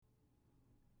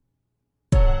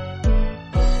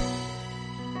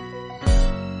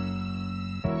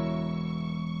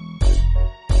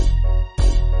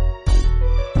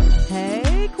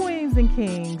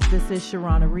Kings. This is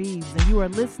Sharrona Reaves, and you are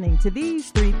listening to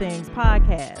These Three Things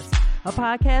podcast, a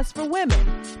podcast for women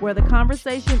where the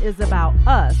conversation is about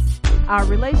us, our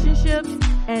relationships,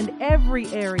 and every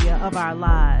area of our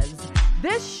lives.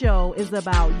 This show is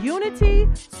about unity,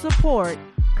 support,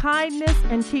 kindness,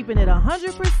 and keeping it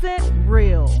 100%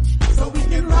 real. So we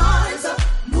can rise up,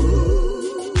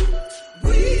 move.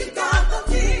 We've got the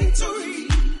victory.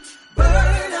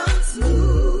 Burdens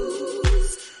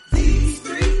loose. These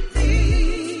three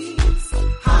things.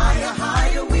 Higher,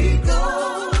 higher we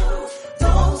go.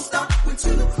 Don't stop, we're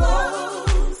too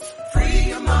close. Free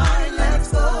your mind,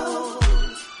 let's go.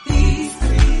 These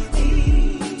three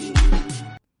things.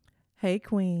 Hey,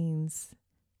 queens.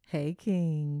 Hey,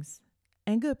 kings.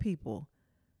 And good people.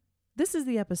 This is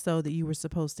the episode that you were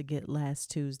supposed to get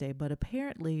last Tuesday, but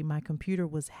apparently my computer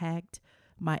was hacked.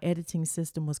 My editing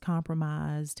system was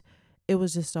compromised. It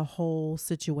was just a whole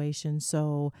situation.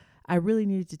 So I really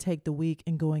needed to take the week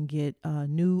and go and get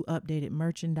new updated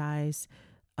merchandise.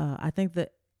 I think the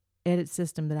edit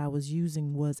system that I was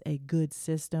using was a good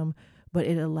system, but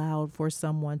it allowed for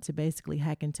someone to basically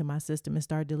hack into my system and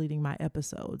start deleting my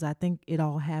episodes. I think it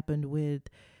all happened with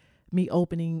me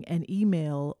opening an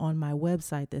email on my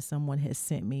website that someone has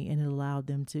sent me, and it allowed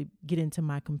them to get into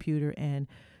my computer and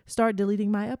start deleting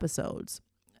my episodes.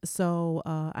 So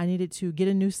I needed to get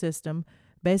a new system,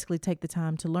 basically take the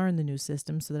time to learn the new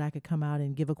system so that I could come out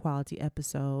and give a quality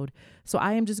episode. So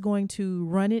I am just going to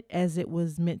run it as it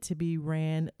was meant to be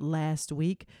ran last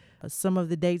week. Some of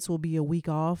the dates will be a week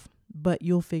off, but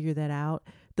you'll figure that out.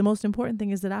 The most important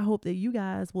thing is that I hope that you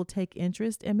guys will take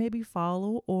interest and maybe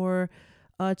follow or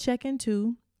check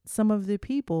into some of the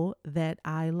people that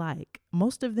I like.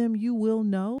 Most of them you will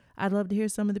know. I'd love to hear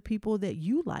some of the people that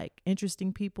you like,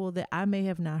 interesting people that I may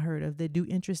have not heard of that do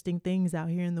interesting things out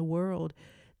here in the world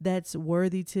that's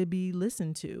worthy to be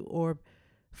listened to or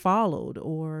followed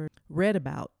or read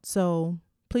about. So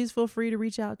please feel free to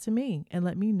reach out to me and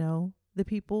let me know the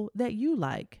people that you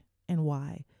like and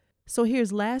why. So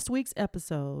here's last week's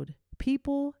episode,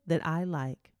 People That I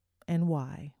Like and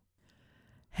Why.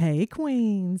 Hey,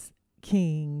 queens,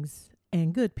 kings,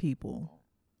 and good people.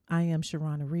 I am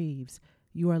Sharrona Reaves.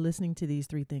 You are listening to These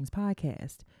Three Things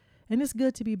podcast, and it's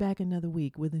good to be back another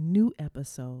week with a new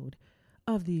episode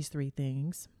of These Three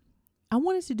Things. I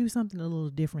wanted to do something a little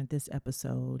different this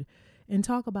episode and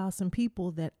talk about some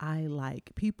people that I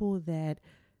like, people that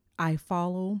I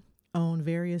follow on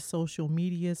various social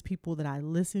medias, people that I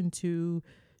listen to,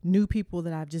 new people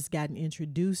that I've just gotten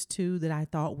introduced to that I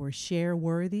thought were share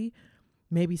worthy.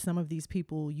 Maybe some of these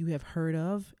people you have heard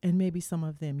of, and maybe some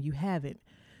of them you haven't.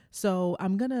 So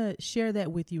I'm going to share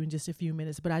that with you in just a few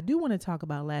minutes. But I do want to talk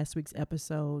about last week's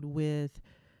episode with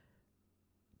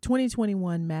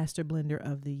 2021 Master Blender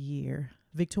of the Year,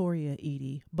 Victoria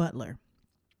Edie Butler.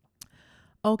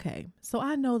 Okay, so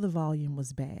I know the volume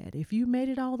was bad. If you made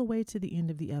it all the way to the end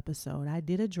of the episode, I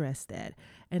did address that.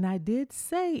 And I did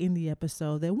say in the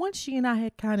episode that once she and I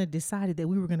had kind of decided that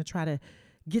we were going to try to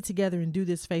get together and do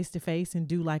this face to face and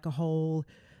do like a whole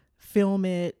film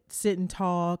it, sit and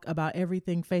talk about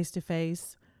everything face to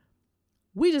face.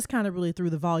 We just kind of really threw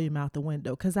the volume out the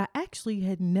window because I actually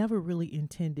had never really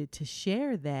intended to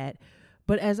share that.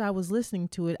 But as I was listening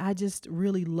to it, I just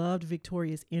really loved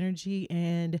Victoria's energy,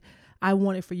 and I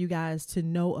wanted for you guys to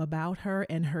know about her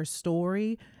and her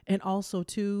story, and also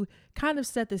to kind of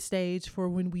set the stage for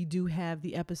when we do have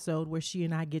the episode where she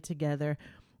and I get together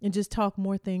and just talk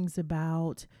more things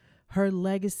about her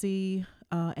legacy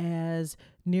as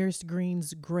Nearest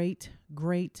Green's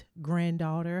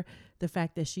great-great-granddaughter, the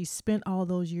fact that she spent all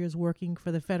those years working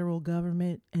for the federal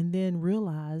government and then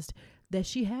realized that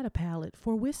she had a palate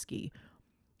for whiskey,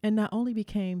 and not only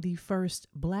became the first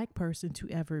Black person to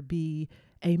ever be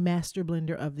a Master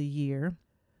Blender of the Year,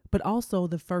 but also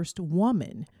the first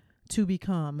woman to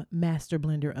become Master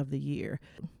Blender of the Year.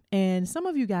 And some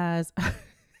of you guys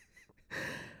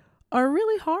are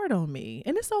really hard on me,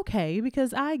 and it's okay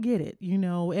because I get it. You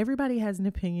know, everybody has an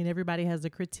opinion, everybody has a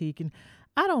critique, and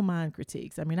I don't mind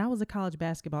critiques. I mean, I was a college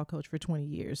basketball coach for 20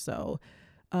 years, so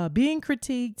being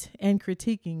critiqued and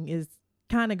critiquing is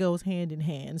kind of goes hand in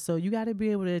hand. So you got to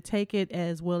be able to take it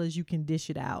as well as you can dish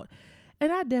it out. And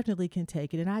I definitely can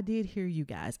take it. And I did hear you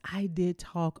guys. I did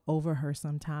talk over her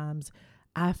sometimes.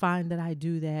 I find that I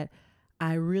do that.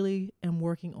 I really am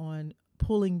working on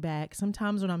pulling back.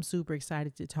 Sometimes when I'm super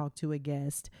excited to talk to a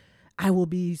guest, I will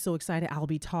be so excited. I'll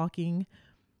be talking.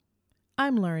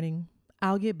 I'm learning.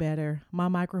 I'll get better. My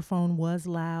microphone was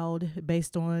loud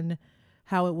based on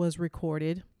how it was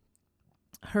recorded.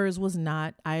 Hers was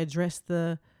not. I addressed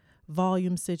the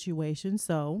volume situation.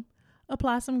 So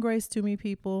apply some grace to me,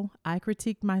 people. I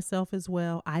critiqued myself as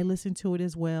well. I listened to it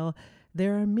as well.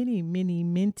 There are many, many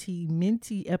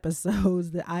minty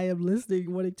episodes that I am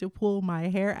listening, wanting to pull my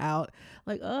hair out.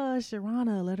 Like,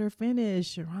 Sharrona, let her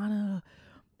finish. Sharrona,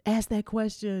 ask that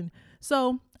question.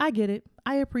 So I get it.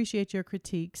 I appreciate your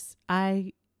critiques.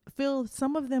 I feel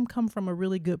some of them come from a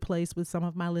really good place with some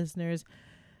of my listeners.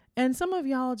 And some of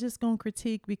y'all just gonna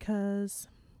critique because,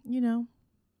 you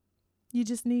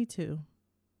just need to,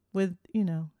 with,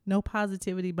 no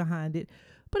positivity behind it.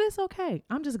 But it's okay.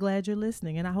 I'm just glad you're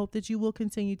listening. And I hope that you will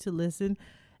continue to listen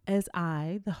as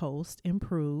I, the host,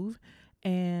 improve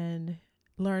and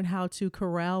learn how to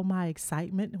corral my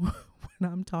excitement when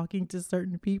I'm talking to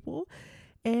certain people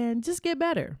and just get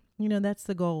better. That's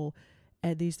the goal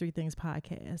at These Three Things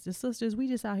podcast. The sisters, we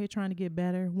just out here trying to get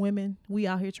better. Women, we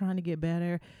out here trying to get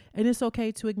better. And it's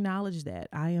okay to acknowledge that.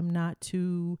 I am not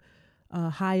too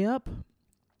high up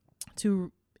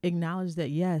to acknowledge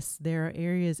that, yes, there are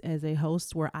areas as a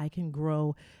host where I can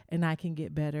grow and I can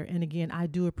get better. And again, I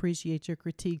do appreciate your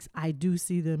critiques. I do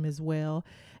see them as well.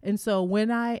 And so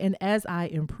as I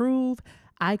improve,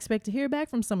 I expect to hear back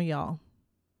from some of y'all.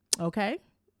 Okay,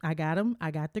 I got them. I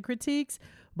got the critiques.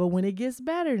 But when it gets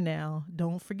better now,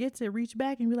 don't forget to reach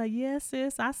back and be like, yes,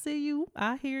 sis, I see you.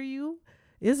 I hear you.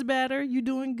 It's better. You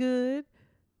doing good.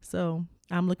 So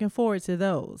I'm looking forward to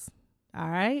those. All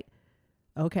right.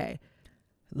 Okay.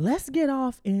 Let's get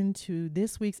off into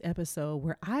this week's episode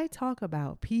where I talk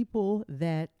about people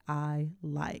that I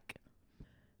like.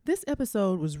 This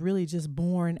episode was really just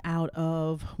born out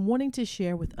of wanting to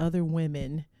share with other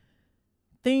women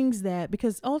things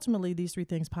because ultimately These Three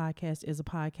Things podcast is a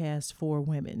podcast for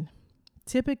women.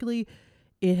 Typically,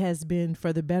 it has been,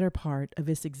 for the better part of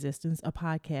its existence, a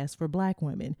podcast for Black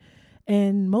women.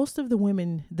 And most of the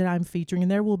women that I'm featuring, and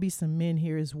there will be some men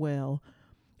here as well,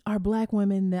 are Black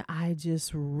women that I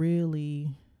just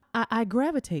really, I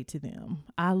gravitate to them.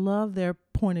 I love their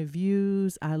point of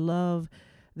views. I love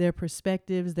their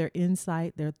perspectives, their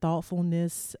insight, their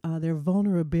thoughtfulness, their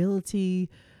vulnerability,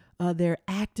 their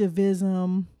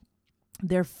activism,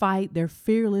 their fight, their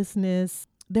fearlessness,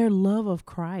 their love of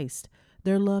Christ,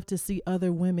 their love to see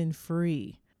other women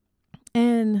free,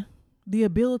 and the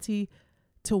ability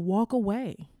to walk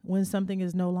away when something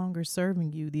is no longer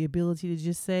serving you, the ability to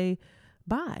just say,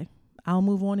 bye, I'll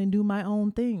move on and do my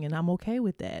own thing, and I'm okay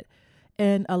with that.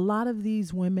 And a lot of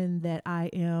these women that I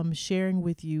am sharing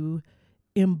with you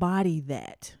embody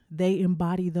that. They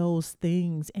embody those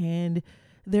things, and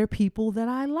they're people that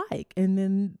I like. And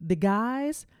then the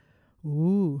guys,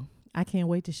 I can't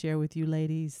wait to share with you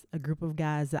ladies a group of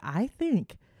guys that I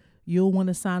think you'll want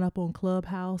to sign up on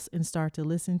Clubhouse and start to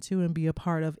listen to and be a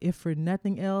part of, if for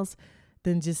nothing else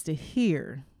than just to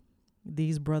hear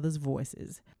these brothers'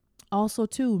 voices. Also,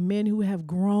 too, men who have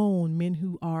grown, men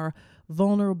who are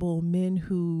vulnerable, men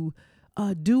who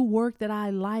do work that I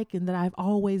like and that I've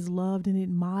always loved and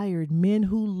admired, men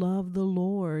who love the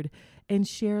Lord and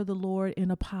share the Lord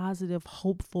in a positive,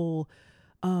 hopeful,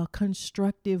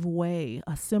 constructive way,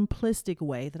 a simplistic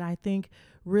way that I think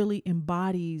really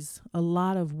embodies a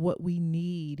lot of what we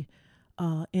need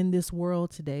in this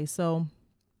world today. So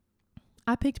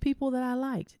I picked people that I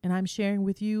liked, and I'm sharing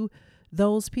with you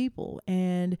those people.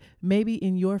 And maybe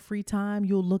in your free time,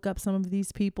 you'll look up some of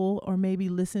these people, or maybe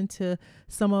listen to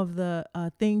some of the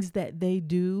things that they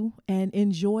do and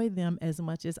enjoy them as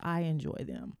much as I enjoy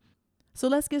them. So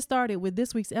let's get started with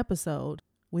this week's episode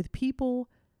with people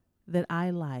that I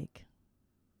like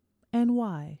and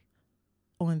why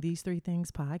on These Three Things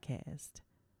podcast.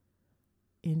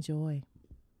 Enjoy.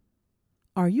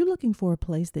 Are you looking for a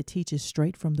place that teaches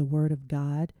straight from the Word of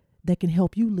God that can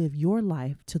help you live your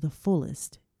life to the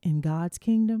fullest in God's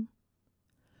kingdom?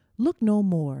 Look no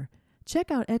more.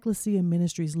 Check out Ecclesia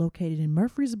Ministries located in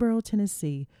Murfreesboro,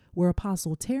 Tennessee, where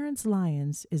Apostle Terrence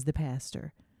Lyons is the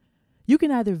pastor. You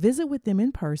can either visit with them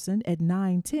in person at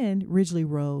 910 Ridgely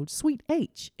Road, Suite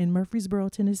H in Murfreesboro,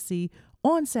 Tennessee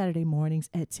on Saturday mornings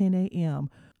at 10 a.m.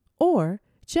 or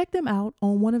check them out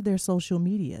on one of their social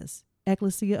medias,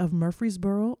 Ecclesia of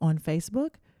Murfreesboro on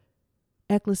Facebook,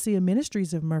 Ecclesia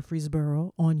Ministries of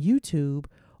Murfreesboro on YouTube,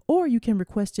 or you can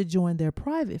request to join their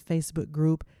private Facebook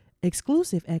group,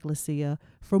 Exclusive Ecclesia,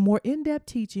 for more in-depth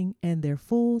teaching and their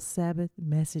full Sabbath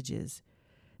messages.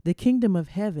 The kingdom of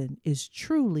heaven is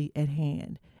truly at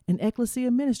hand, and Ecclesia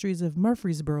Ministries of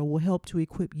Murfreesboro will help to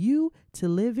equip you to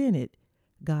live in it,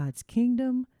 God's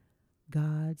kingdom,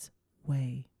 God's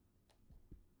way.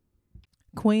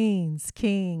 Queens,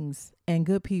 kings, and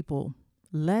good people,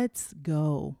 let's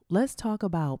go. Let's talk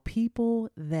about people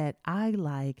that I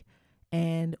like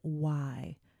and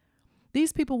why.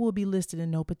 These people will be listed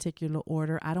in no particular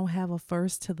order. I don't have a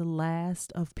first to the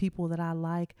last of people that I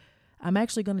like. I'm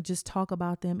actually going to just talk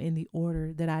about them in the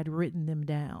order that I'd written them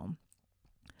down.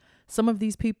 Some of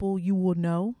these people you will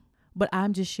know, but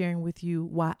I'm just sharing with you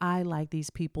why I like these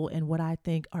people and what I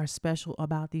think are special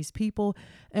about these people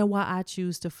and why I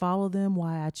choose to follow them,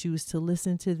 why I choose to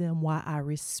listen to them, why I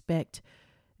respect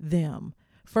them.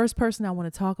 First person I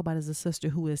want to talk about is a sister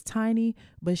who is tiny,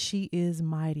 but she is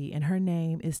mighty, and her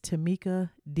name is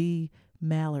Tamika D.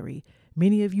 Mallory.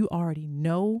 Many of you already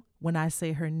know when I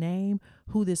say her name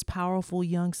who this powerful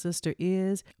young sister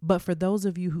is, but for those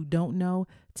of you who don't know,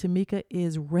 Tamika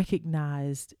is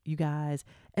recognized, you guys,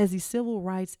 as the civil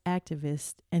rights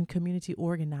activist and community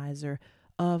organizer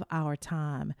of our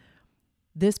time.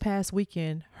 This past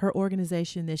weekend, her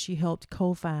organization that she helped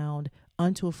co-found,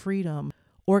 Until Freedom,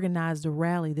 organized a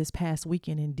rally this past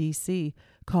weekend in D.C.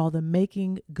 called the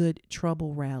Making Good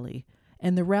Trouble Rally.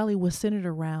 And the rally was centered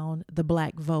around the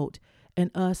Black vote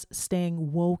and us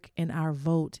staying woke in our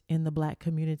vote in the Black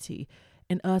community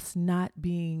and us not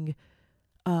being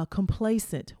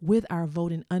complacent with our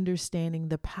vote and understanding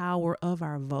the power of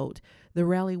our vote. The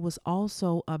rally was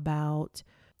also about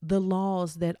the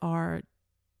laws that are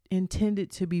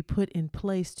intended to be put in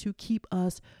place to keep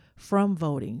us from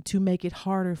voting, to make it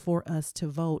harder for us to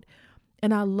vote.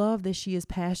 And I love that she is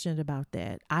passionate about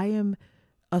that. I am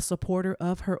a supporter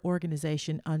of her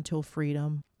organization, Until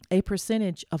Freedom. A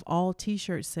percentage of all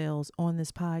t-shirt sales on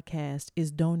this podcast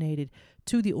is donated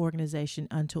to the organization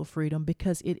Until Freedom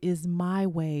because it is my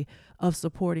way of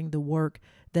supporting the work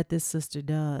that this sister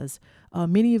does.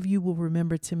 Many of you will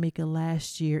remember Tamika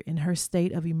last year in her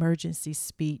state of emergency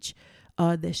speech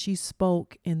that she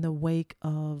spoke in the wake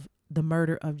of the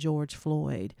murder of George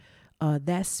Floyd.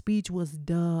 That speech was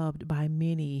dubbed by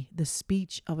many the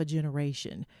speech of a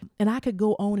generation. And I could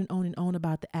go on and on and on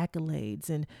about the accolades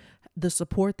and the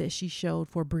support that she showed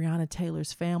for Breonna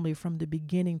Taylor's family from the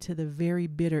beginning to the very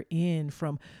bitter end,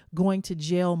 from going to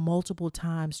jail multiple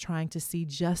times trying to see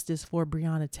justice for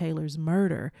Breonna Taylor's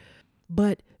murder.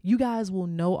 But you guys will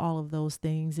know all of those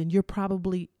things, and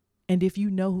and if you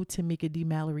know who Tamika D.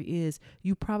 Mallory is,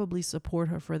 you probably support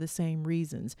her for the same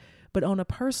reasons. But on a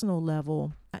personal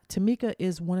level, Tamika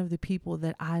is one of the people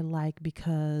that I like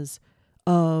because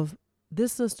of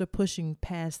this sister pushing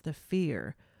past the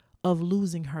fear of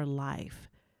losing her life.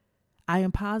 I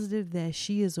am positive that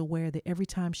she is aware that every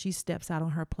time she steps out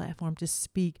on her platform to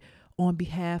speak on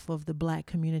behalf of the Black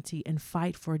community and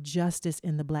fight for justice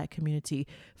in the Black community,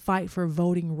 fight for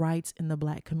voting rights in the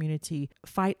Black community,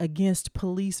 fight against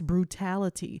police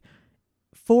brutality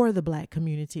for the Black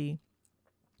community,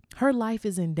 her life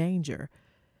is in danger.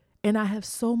 And I have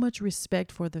so much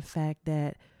respect for the fact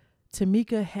that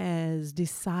Tamika has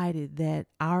decided that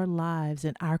our lives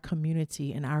and our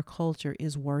community and our culture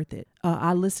is worth it.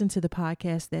 I listened to the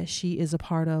podcast that she is a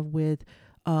part of with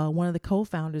one of the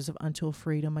co-founders of Until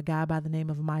Freedom, a guy by the name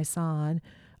of My Son.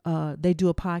 They do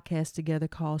a podcast together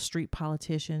called Street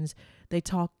Politicians. They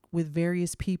talk with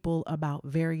various people about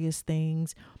various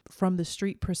things from the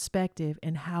street perspective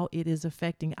and how it is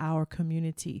affecting our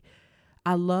community.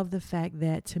 I love the fact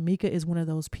that Tamika is one of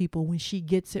those people, when she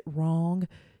gets it wrong,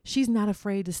 she's not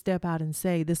afraid to step out and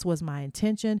say, this was my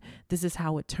intention, this is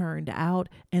how it turned out,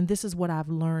 and this is what I've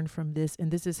learned from this,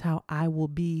 and this is how I will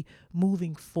be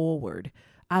moving forward.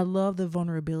 I love the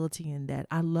vulnerability in that.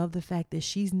 I love the fact that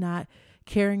she's not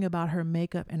caring about her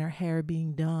makeup and her hair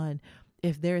being done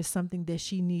if there is something that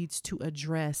she needs to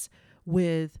address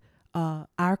with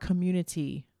our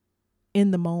community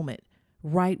in the moment.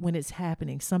 Right when it's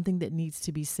happening, something that needs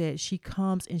to be said, she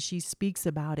comes and she speaks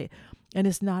about it. And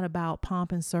it's not about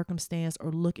pomp and circumstance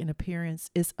or look and appearance.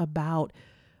 It's about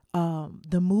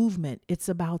the movement. It's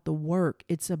about the work.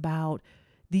 It's about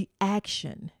the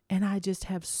action. And I just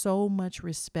have so much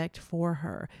respect for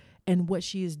her and what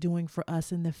she is doing for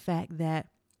us, and the fact that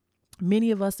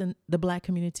many of us in the Black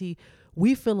community,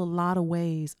 we feel a lot of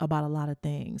ways about a lot of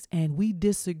things, and we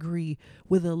disagree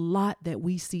with a lot that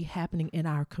we see happening in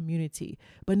our community,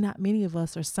 but not many of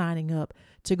us are signing up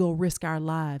to go risk our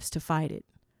lives to fight it.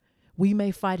 We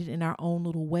may fight it in our own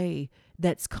little way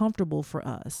that's comfortable for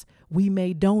us. We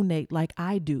may donate like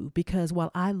I do, because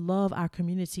while I love our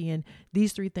community, and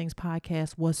These Three Things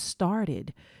podcast was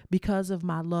started because of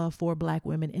my love for Black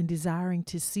women and desiring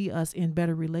to see us in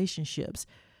better relationships,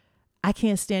 I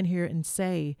can't stand here and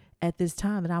say at this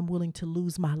time that I'm willing to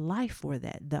lose my life for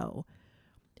that, though.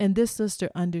 And this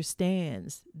sister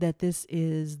understands that this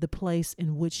is the place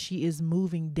in which she is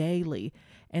moving daily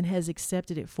and has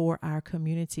accepted it for our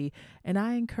community. And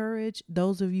I encourage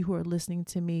those of you who are listening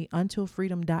to me,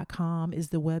 untilfreedom.com is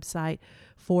the website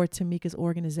for Tamika's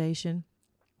organization.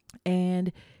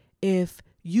 And if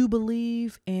you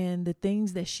believe in the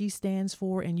things that she stands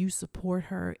for and you support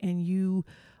her and you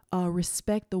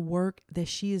respect the work that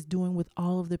she is doing with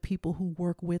all of the people who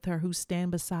work with her, who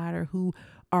stand beside her, who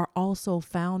are also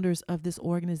founders of this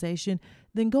organization,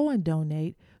 then go and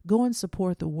donate. Go and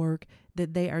support the work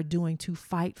that they are doing to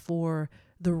fight for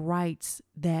the rights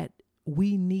that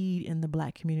we need in the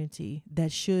Black community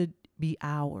that should be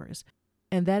ours.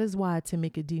 And that is why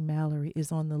Tamika D. Mallory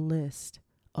is on the list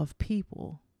of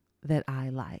people that I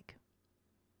like.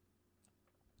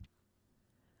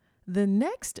 The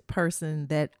next person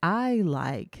that I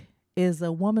like is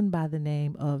a woman by the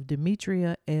name of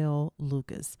Demetria L.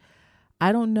 Lucas.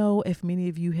 I don't know if many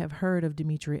of you have heard of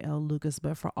Demetria L. Lucas,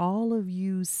 but for all of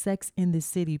you Sex in the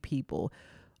City people,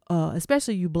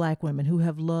 especially you Black women who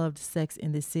have loved Sex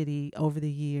in the City over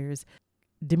the years,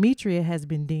 Demetria has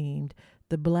been deemed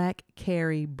the Black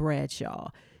Carrie Bradshaw.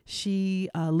 She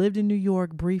lived in New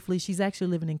York briefly. She's actually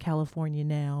living in California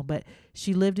now, but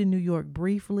she lived in New York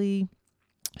briefly.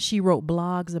 She wrote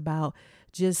blogs about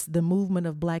just the movement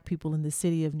of Black people in the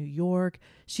city of New York.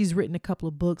 She's written a couple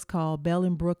of books called Belle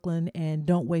in Brooklyn and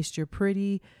Don't Waste Your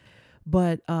Pretty.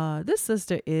 But this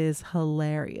sister is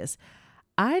hilarious.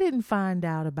 I didn't find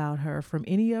out about her from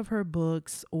any of her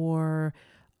books or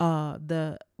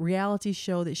the reality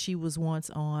show that she was once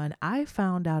on. I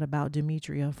found out about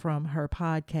Demetria from her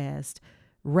podcast,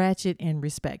 Ratchet and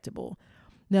Respectable.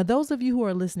 Now, those of you who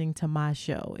are listening to my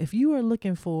show, if you are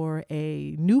looking for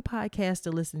a new podcast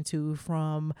to listen to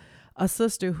from a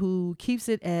sister who keeps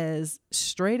it as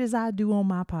straight as I do on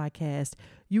my podcast,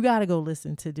 you got to go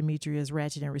listen to Demetria's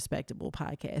Ratchet and Respectable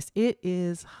podcast. It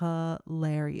is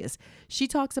hilarious. She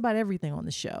talks about everything on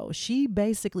the show. She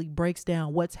basically breaks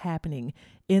down what's happening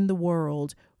in the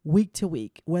world week to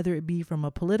week, whether it be from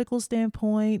a political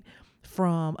standpoint,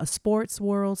 from a sports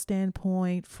world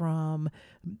standpoint, from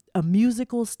a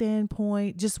musical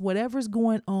standpoint, just whatever's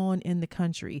going on in the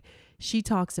country. She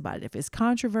talks about it. If it's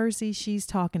controversy, she's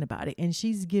talking about it and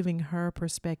she's giving her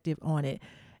perspective on it.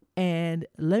 And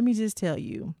let me just tell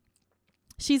you,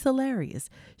 she's hilarious.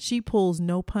 She pulls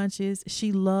no punches.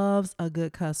 She loves a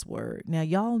good cuss word. Now,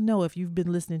 y'all know if you've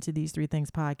been listening to These Three Things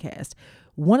podcast,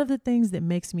 one of the things that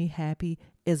makes me happy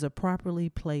is a properly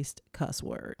placed cuss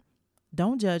word.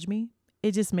 Don't judge me.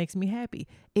 It just makes me happy.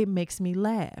 It makes me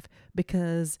laugh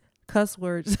because cuss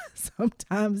words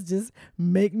sometimes just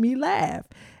make me laugh.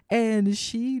 And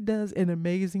she does an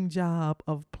amazing job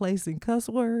of placing cuss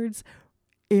words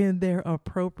in their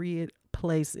appropriate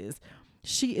places.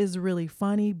 She is really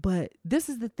funny, but this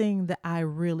is the thing that I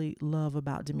really love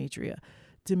about Demetria.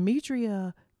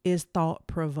 Demetria is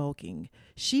thought-provoking.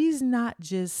 She's not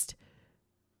just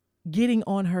getting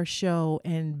on her show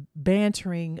and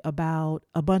bantering about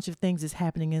a bunch of things that's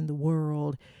happening in the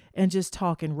world and just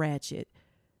talking ratchet.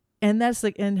 And that's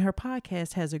like, and her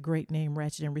podcast has a great name,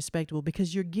 Ratchet and Respectable,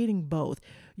 because you're getting both.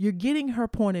 You're getting her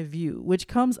point of view, which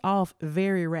comes off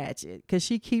very ratchet because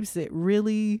she keeps it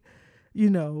really,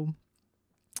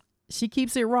 she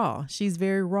keeps it raw. She's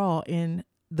very raw in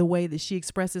the way that she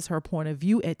expresses her point of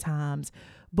view at times.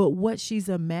 But what she's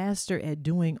a master at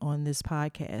doing on this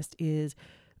podcast is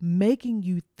making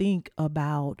you think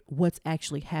about what's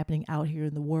actually happening out here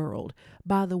in the world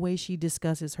by the way she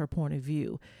discusses her point of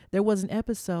view. There was an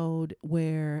episode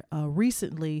where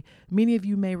recently, many of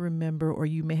you may remember or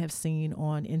you may have seen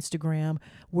on Instagram,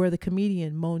 where the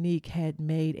comedian Monique had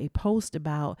made a post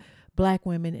about Black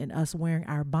women and us wearing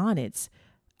our bonnets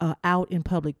out in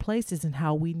public places and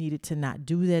how we needed to not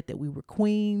do that we were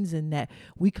queens and that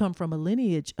we come from a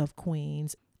lineage of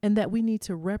queens and that we need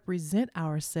to represent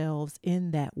ourselves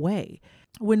in that way.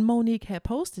 When Monique had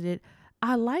posted it,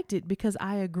 I liked it because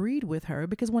I agreed with her,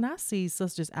 because when I see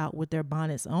sisters out with their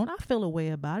bonnets on, I feel a way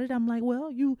about it. I'm like, well,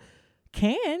 you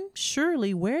can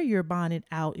surely wear your bonnet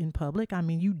out in public. I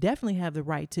mean, you definitely have the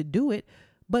right to do it,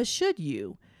 but should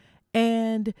you?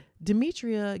 And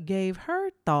Demetria gave her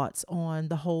thoughts on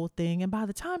the whole thing. And by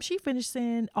the time she finished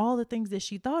saying all the things that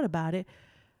she thought about it,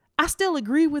 I still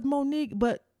agree with Monique,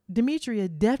 but Demetria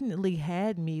definitely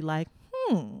had me like,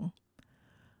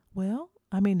 well,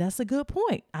 I mean, that's a good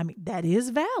point. I mean, that is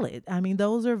valid. I mean,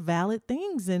 those are valid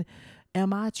things. And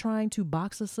am I trying to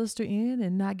box a sister in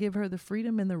and not give her the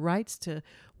freedom and the rights to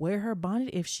wear her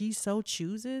bonnet if she so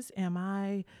chooses? Am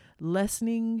I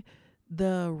lessening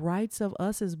the rights of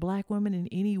us as Black women in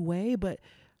any way? But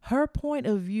her point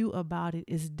of view about it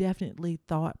is definitely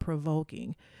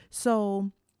thought-provoking.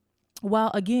 So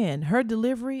while, again, her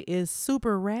delivery is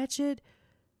super ratchet,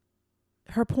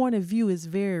 her point of view is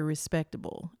very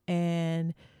respectable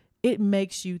and it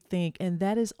makes you think. And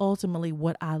that is ultimately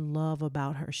what I love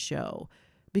about her show,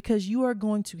 because you are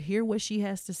going to hear what she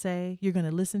has to say. You're going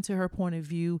to listen to her point of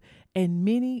view. And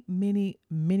many, many,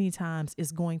 many times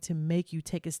it's going to make you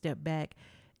take a step back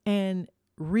and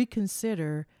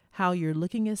reconsider how you're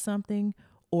looking at something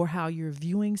or how you're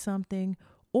viewing something,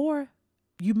 or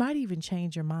you might even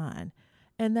change your mind.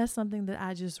 And that's something that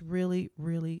I just really,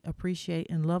 really appreciate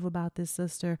and love about this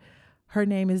sister. Her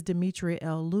name is Demetria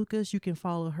L. Lucas. You can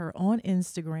follow her on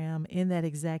Instagram in that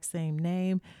exact same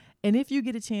name. And if you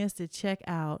get a chance to check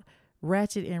out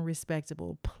Ratchet and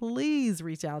Respectable, please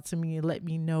reach out to me and let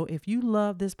me know if you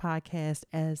love this podcast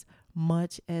as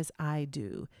much as I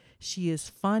do. She is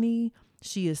funny,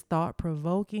 she is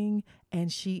thought-provoking,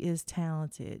 and she is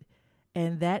talented.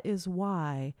 And that is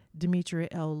why Demetria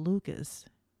L. Lucas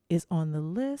is on the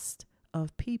list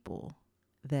of people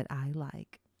that I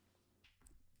like.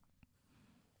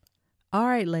 All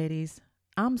right, ladies,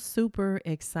 I'm super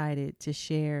excited to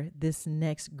share this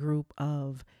next group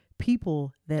of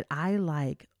people that I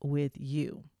like with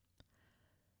you.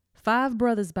 5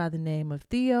 brothers by the name of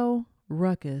Theo,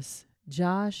 Ruckus,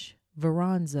 Josh,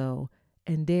 Veronzo,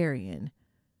 and Darian,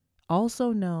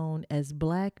 also known as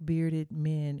Black Bearded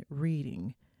Men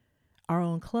Reading, are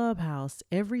on Clubhouse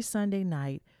every Sunday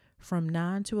night from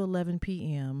 9 to 11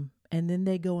 p.m., and then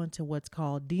they go into what's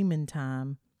called Demon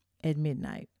Time at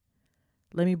midnight.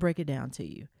 Let me break it down to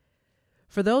you.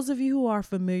 For those of you who are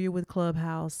familiar with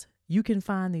Clubhouse, you can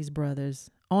find these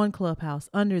brothers on Clubhouse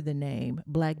under the name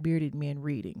Black Bearded Men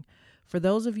Reading. For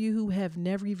those of you who have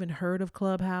never even heard of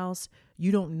Clubhouse,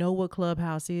 you don't know what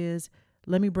Clubhouse is,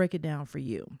 let me break it down for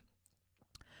you.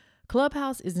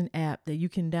 Clubhouse is an app that you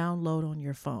can download on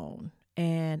your phone,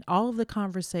 and all of the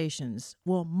conversations,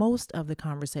 well, most of the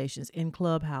conversations in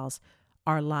Clubhouse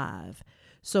are live.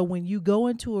 So when you go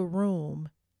into a room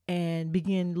and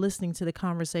begin listening to the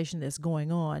conversation that's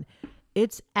going on,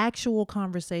 it's actual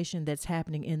conversation that's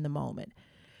happening in the moment.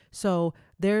 So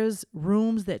there's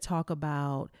rooms that talk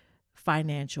about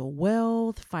financial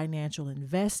wealth, financial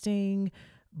investing,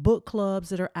 book clubs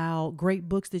that are out, great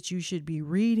books that you should be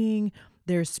reading.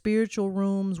 There's spiritual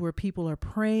rooms where people are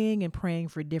praying and praying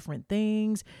for different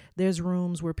things. There's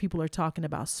rooms where people are talking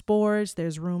about sports.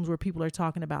 There's rooms where people are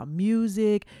talking about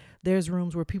music. There's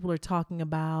rooms where people are talking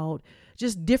about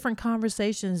just different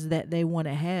conversations that they want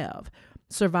to have,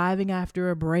 surviving after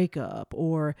a breakup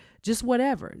or just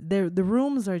whatever. The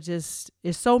rooms are just,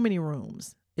 it's so many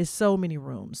rooms. It's so many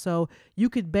rooms. So you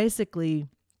could basically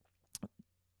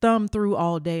thumb through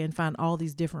all day and find all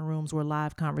these different rooms where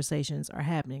live conversations are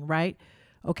happening, right?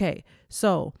 Okay,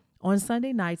 so on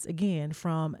Sunday nights, again,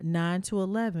 from 9 to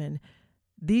 11,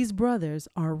 these brothers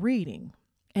are reading.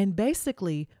 And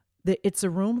basically, it's a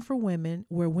room for women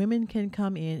where women can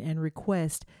come in and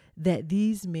request that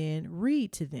these men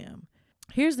read to them.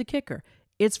 Here's the kicker.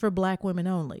 It's for Black women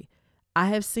only. I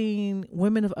have seen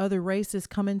women of other races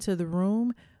come into the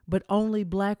room, but only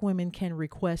Black women can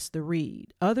request the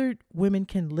read. Other women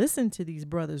can listen to these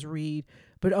brothers read,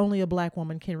 but only a Black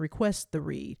woman can request the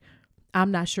read.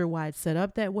 I'm not sure why it's set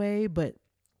up that way, but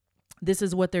this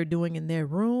is what they're doing in their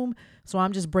room. So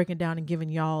I'm just breaking down and giving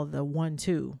y'all the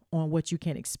 1-2 on what you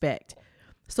can expect.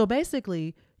 So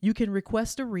basically, you can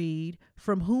request a read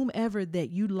from whomever that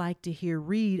you'd like to hear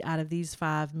read out of these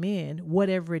 5 men,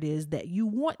 whatever it is that you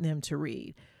want them to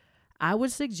read. I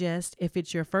would suggest, if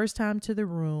it's your first time to the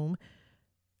room,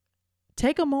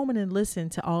 take a moment and listen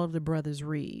to all of the brothers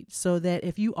read, so that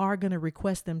if you are going to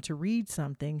request them to read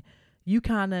something, you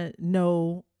kind of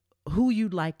know who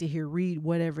you'd like to hear read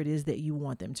whatever it is that you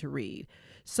want them to read.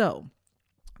 So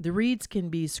the reads can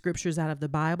be scriptures out of the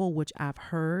Bible, which I've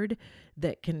heard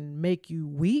that can make you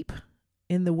weep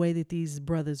in the way that these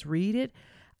brothers read it.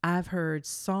 I've heard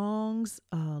songs,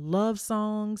 love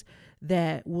songs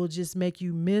that will just make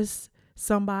you miss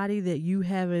somebody that you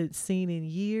haven't seen in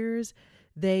years.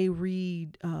 They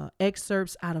read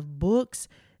excerpts out of books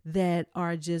that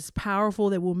are just powerful,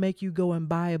 that will make you go and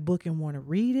buy a book and want to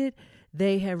read it.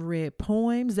 They have read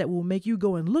poems that will make you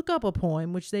go and look up a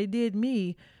poem, which they did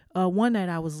me one night.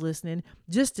 I was listening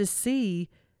just to see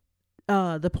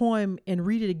the poem and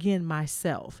read it again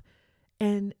myself.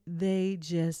 And they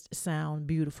just sound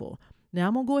beautiful. Now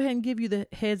I'm going to go ahead and give you the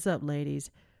heads up,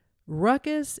 ladies.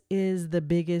 Ruckus is the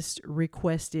biggest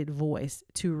requested voice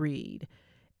to read.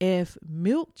 If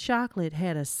milk chocolate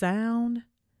had a sound,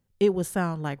 it would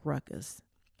sound like Ruckus.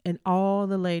 And all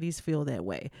the ladies feel that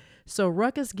way. So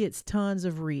Ruckus gets tons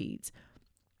of reads.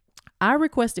 I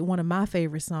requested one of my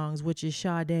favorite songs, which is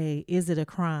Sade, Is It a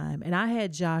Crime? And I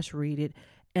had Josh read it,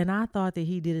 and I thought that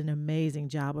he did an amazing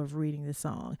job of reading the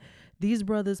song. These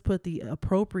brothers put the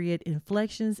appropriate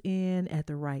inflections in at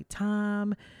the right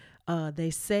time.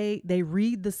 They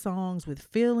read the songs with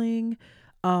feeling.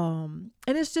 And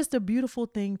it's just a beautiful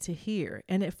thing to hear.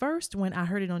 And at first, when I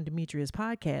heard it on Demetria's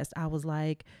podcast, I was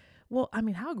like, well, I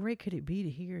mean, how great could it be to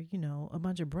hear, a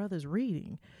bunch of brothers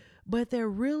reading? But there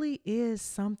really is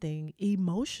something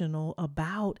emotional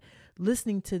about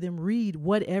listening to them read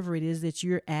whatever it is that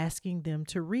you're asking them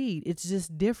to read. It's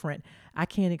just different. I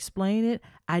can't explain it.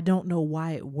 I don't know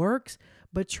why it works,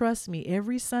 but trust me,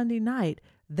 every Sunday night,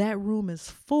 that room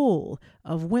is full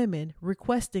of women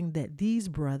requesting that these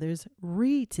brothers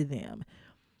read to them.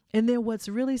 And then what's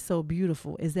really so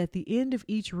beautiful is at the end of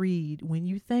each read, when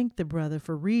you thank the brother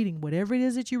for reading whatever it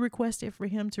is that you requested for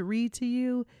him to read to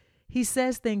you, he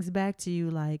says things back to you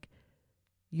like,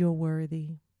 "You're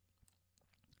worthy.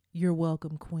 You're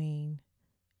welcome, Queen.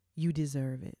 You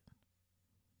deserve it.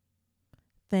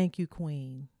 Thank you,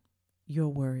 Queen. You're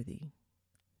worthy."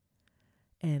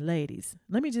 And ladies,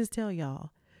 let me just tell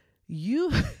y'all,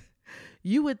 you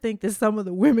you would think that some of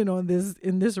the women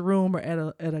in this room are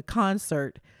at a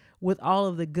concert with all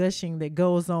of the gushing that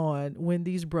goes on when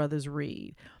these brothers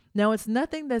read. Now, it's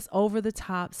nothing that's over the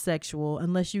top sexual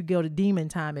unless you go to demon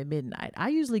time at midnight. I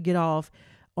usually get off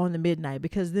on the midnight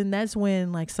because then that's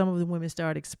when like some of the women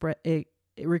start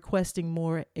requesting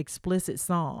more explicit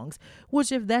songs,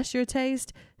 which if that's your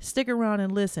taste, stick around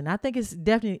and listen. I think it's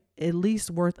definitely at least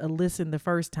worth a listen the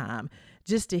first time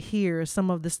just to hear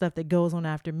some of the stuff that goes on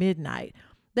after midnight.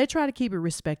 They try to keep it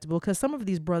respectable because some of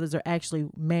these brothers are actually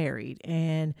married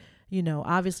and,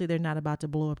 obviously they're not about to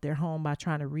blow up their home by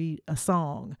trying to read a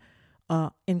song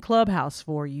in Clubhouse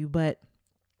for you, but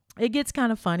it gets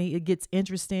kind of funny. It gets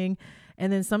interesting.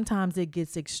 And then sometimes it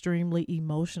gets extremely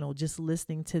emotional just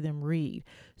listening to them read.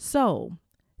 So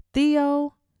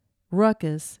Theo,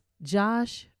 Ruckus,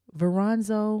 Josh,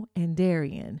 Veronzo, and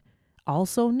Darian,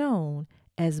 also known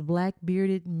as Black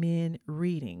Bearded Men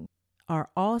Reading, are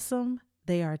awesome.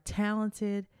 They are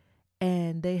talented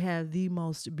and they have the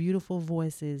most beautiful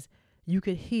voices you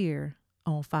could hear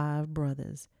on Five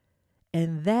Brothers.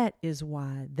 And that is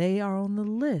why they are on the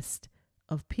list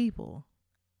of people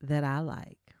that I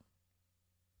like.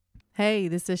 Hey,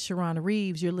 this is Sharrona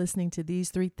Reaves. You're listening to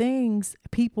These Three Things,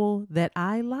 people that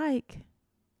I like.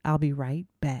 I'll be right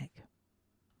back.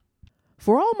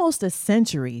 For almost a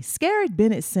century, Scarrett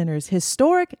Bennett Center's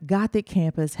historic Gothic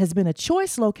campus has been a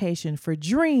choice location for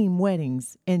dream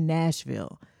weddings in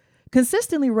Nashville.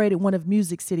 Consistently rated one of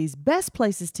Music City's best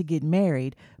places to get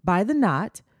married by The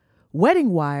Knot, Wedding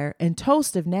Wire, and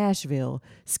Toast of Nashville,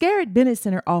 Scarrett Bennett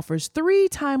Center offers 3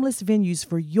 timeless venues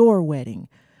for your wedding: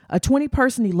 a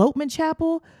 20-person elopement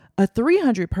chapel, a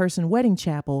 300-person wedding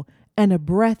chapel, and a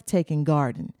breathtaking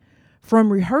garden.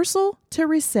 From rehearsal to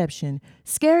reception,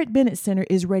 Scarrett Bennett Center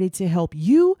is ready to help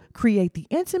you create the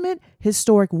intimate,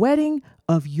 historic wedding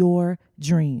of your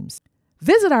dreams.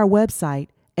 Visit our website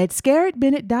at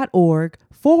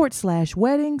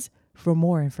scarrettbennett.org/weddings for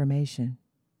more information.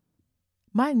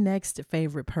 My next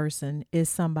favorite person is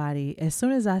somebody, as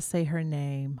soon as I say her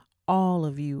name, all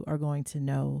of you are going to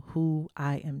know who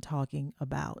I am talking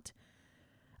about.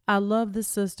 I love this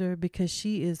sister because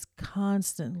she is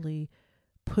constantly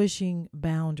pushing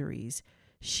boundaries.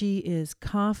 She is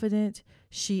confident,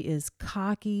 she is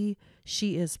cocky,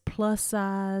 she is plus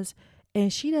size,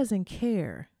 and she doesn't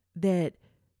care that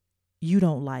you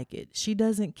don't like it. She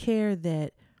doesn't care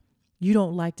that you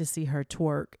don't like to see her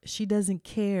twerk. She doesn't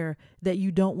care that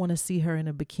you don't want to see her in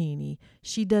a bikini.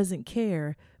 She doesn't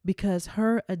care because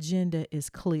her agenda is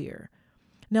clear.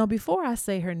 Now, before I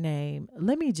say her name,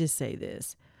 let me just say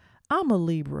this. I'm a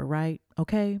Libra, right?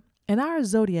 Okay. And our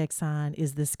zodiac sign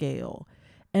is the scale.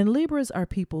 And Libras are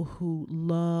people who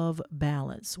love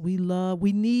balance. We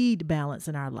need balance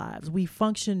in our lives. We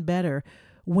function better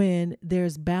when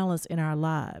there's balance in our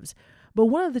lives. But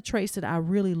one of the traits that I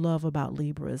really love about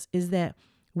Libras is that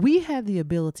we have the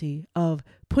ability of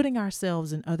putting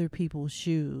ourselves in other people's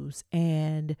shoes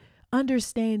and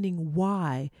understanding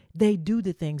why they do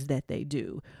the things that they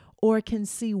do, or can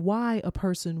see why a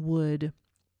person would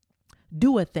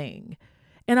do a thing.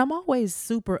 And I'm always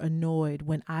super annoyed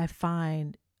when I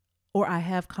find or I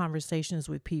have conversations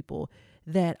with people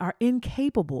that are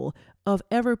incapable of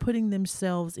ever putting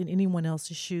themselves in anyone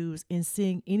else's shoes and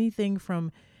seeing anything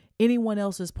from anyone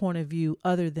else's point of view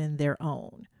other than their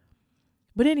own.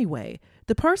 But anyway,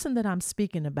 the person that I'm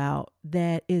speaking about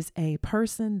that is a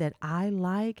person that I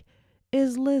like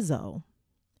is Lizzo.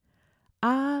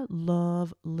 I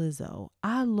love Lizzo.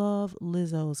 I love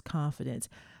Lizzo's confidence.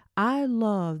 I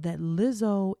love that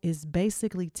Lizzo is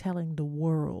basically telling the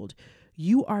world,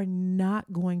 you are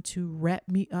not going to wrap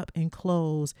me up in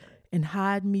clothes and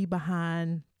hide me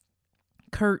behind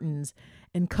curtains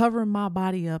and cover my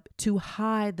body up to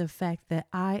hide the fact that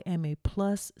I am a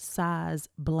plus size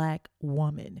Black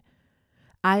woman.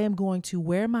 I am going to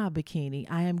wear my bikini.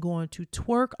 I am going to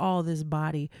twerk all this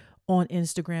body on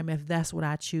Instagram if that's what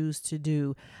I choose to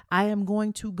do. I am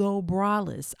going to go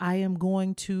braless. I am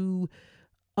going to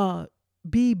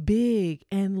be big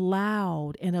and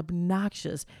loud and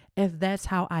obnoxious if that's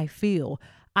how I feel.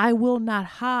 I will not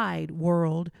hide,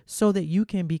 world, so that you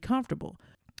can be comfortable.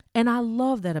 And I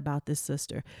love that about this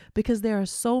sister, because there are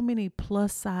so many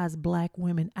plus size Black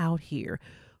women out here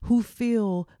who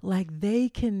feel like they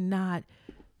cannot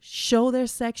show their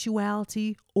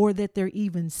sexuality, or that they're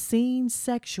even seen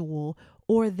sexual,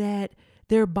 or that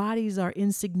their bodies are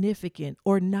insignificant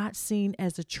or not seen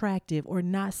as attractive or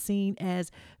not seen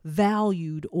as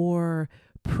valued or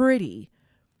pretty.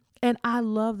 And I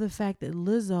love the fact that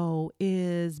Lizzo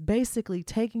is basically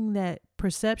taking that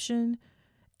perception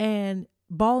and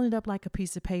balling it up like a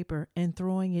piece of paper and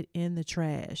throwing it in the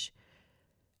trash.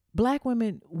 Black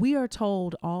women, we are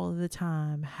told all of the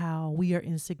time how we are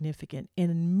insignificant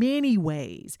in many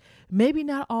ways, maybe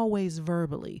not always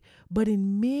verbally, but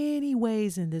in many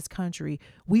ways in this country,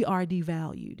 we are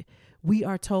devalued. We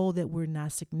are told that we're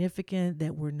not significant,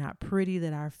 that we're not pretty,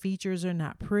 that our features are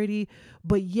not pretty,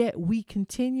 but yet we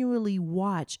continually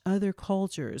watch other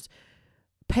cultures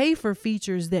pay for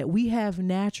features that we have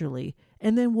naturally,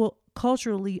 and then will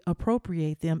culturally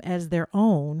appropriate them as their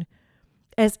own,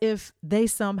 as if they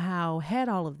somehow had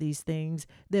all of these things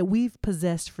that we've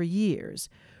possessed for years.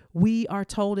 We are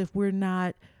told if we're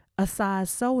not a size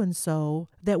so-and-so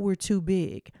that we're too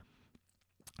big.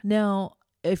 Now,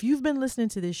 if you've been listening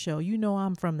to this show, you know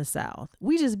I'm from the South.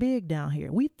 We just big down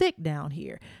here. We thick down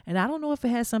here. And I don't know if it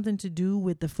has something to do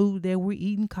with the food that we're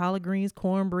eating, collard greens,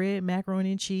 cornbread,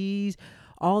 macaroni and cheese,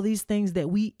 all these things that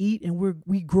we eat and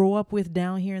we grow up with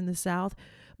down here in the South.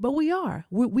 But we are.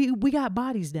 We got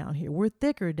bodies down here. We're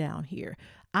thicker down here.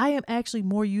 I am actually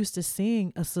more used to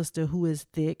seeing a sister who is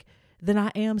thick than I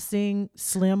am seeing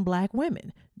slim Black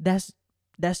women. That's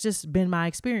just been my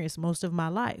experience most of my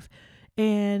life.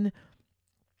 And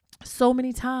so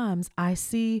many times I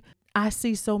see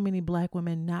so many Black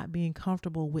women not being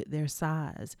comfortable with their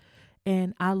size.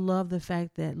 And I love the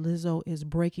fact that Lizzo is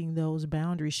breaking those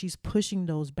boundaries. She's pushing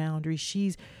those boundaries.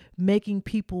 She's making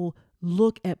people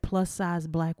look at plus size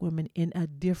Black women in a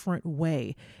different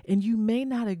way. And you may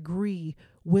not agree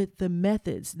with the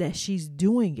methods that she's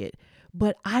doing it,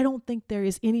 but I don't think there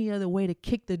is any other way to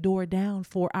kick the door down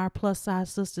for our plus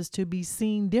size sisters to be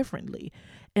seen differently.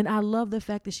 And I love the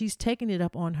fact that she's taking it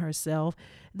up on herself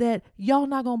that y'all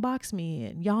not going to box me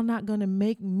in. Y'all not going to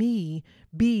make me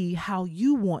be how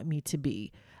you want me to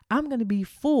be. I'm going to be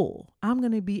full. I'm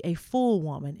going to be a full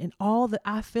woman. And all that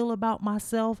I feel about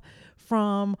myself,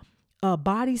 from a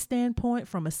body standpoint,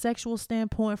 from a sexual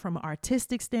standpoint, from an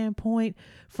artistic standpoint,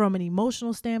 from an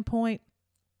emotional standpoint,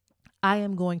 I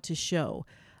am going to show.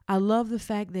 I love the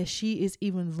fact that she is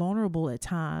even vulnerable at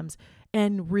times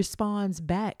and responds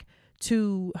back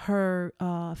to her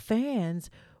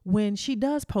fans when she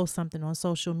does post something on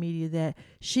social media that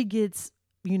she gets,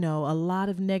 a lot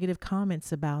of negative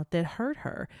comments about that hurt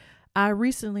her. I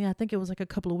recently, I think it was like a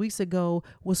couple of weeks ago,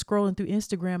 was scrolling through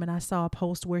Instagram and I saw a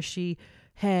post where she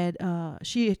had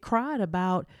cried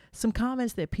about some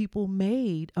comments that people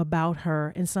made about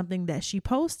her and something that she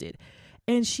posted.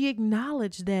 And she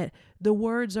acknowledged that the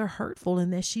words are hurtful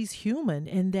and that she's human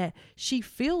and that she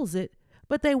feels it,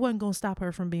 but they wasn't going to stop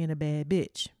her from being a bad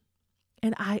bitch.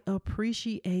 And I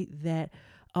appreciate that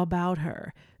about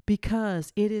her,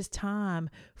 because it is time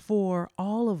for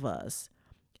all of us,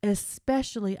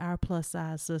 especially our plus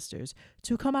size sisters,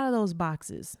 to come out of those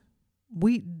boxes.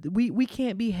 We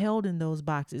can't be held in those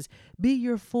boxes. Be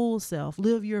your full self.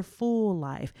 Live your full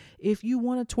life. If you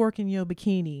want to twerk in your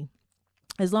bikini,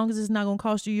 as long as it's not going to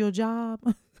cost you your job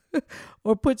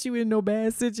or put you in no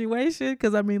bad situation.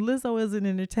 Because, Lizzo is an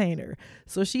entertainer.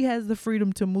 So she has the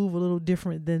freedom to move a little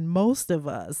different than most of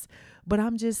us. But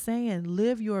I'm just saying,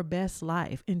 live your best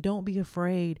life and don't be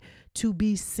afraid to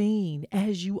be seen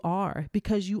as you are,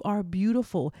 because you are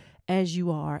beautiful as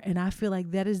you are. And I feel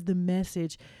like that is the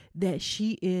message that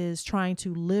she is trying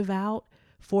to live out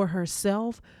for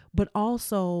herself, but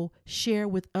also share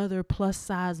with other plus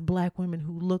size Black women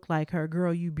who look like her.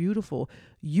 Girl, you beautiful.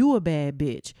 You a bad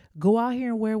bitch. Go out here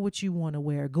and wear what you want to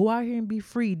wear. Go out here and be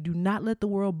free. Do not let the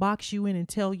world box you in and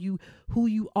tell you who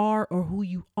you are or who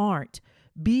you aren't.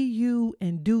 Be you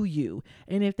and do you.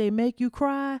 And if they make you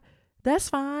cry, that's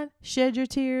fine. Shed your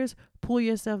tears, pull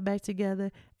yourself back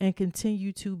together, and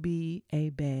continue to be a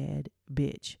bad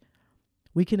bitch.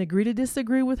 We can agree to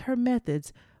disagree with her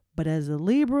methods, but as a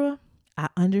Libra, I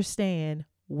understand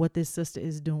what this sister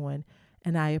is doing,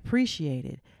 and I appreciate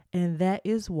it. And that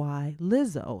is why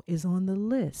Lizzo is on the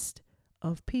list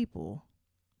of people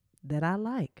that I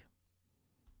like.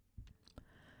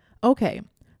 Okay,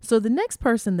 so the next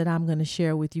person that I'm going to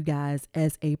share with you guys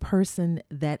as a person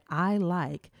that I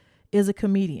like is a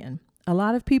comedian. A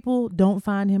lot of people don't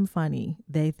find him funny.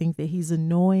 They think that he's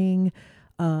annoying.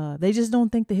 They just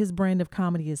don't think that his brand of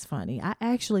comedy is funny. I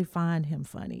actually find him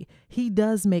funny. He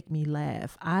does make me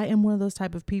laugh. I am one of those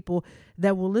type of people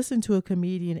that will listen to a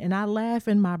comedian and I laugh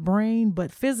in my brain,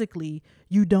 but physically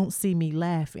you don't see me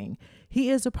laughing.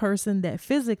 He is a person that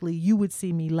physically you would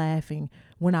see me laughing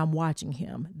when I'm watching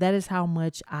him. That is how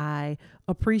much I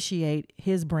appreciate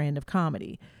his brand of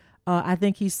comedy. I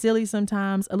think he's silly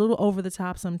sometimes, a little over the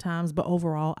top sometimes, but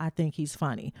overall, I think he's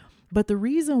funny. But the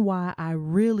reason why I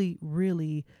really,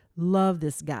 really love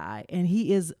this guy, and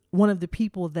he is one of the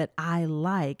people that I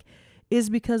like, is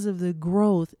because of the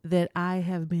growth that I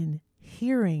have been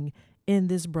hearing in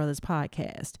this brother's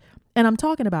podcast. And I'm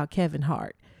talking about Kevin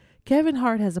Hart. Kevin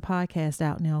Hart has a podcast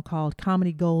out now called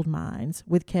Comedy Gold Mines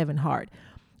with Kevin Hart.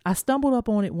 I stumbled up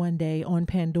on it one day on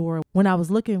Pandora when I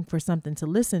was looking for something to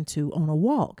listen to on a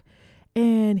walk.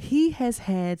 And he has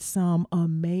had some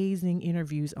amazing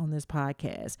interviews on this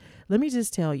podcast. Let me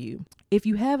just tell you, if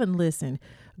you haven't listened,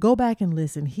 go back and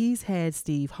listen. He's had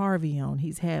Steve Harvey on.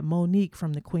 He's had Monique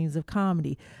from the Queens of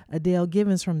Comedy, Adele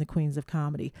Givens from the Queens of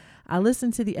Comedy. I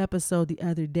listened to the episode the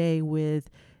other day with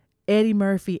Eddie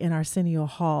Murphy and Arsenio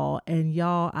Hall, and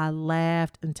y'all, I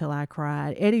laughed until I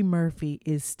cried. Eddie Murphy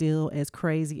is still as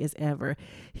crazy as ever.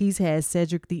 He's had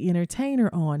Cedric the Entertainer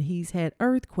on. He's had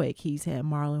Earthquake. He's had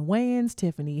Marlon Wayans,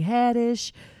 Tiffany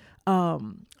Haddish,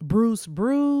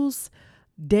 Bruce,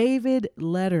 David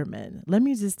Letterman. Let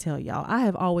me just tell y'all, I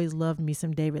have always loved me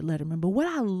some David Letterman, but what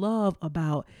I love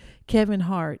about Kevin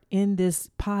Hart in this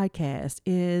podcast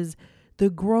is the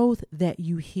growth that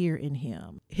you hear in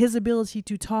him, his ability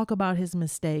to talk about his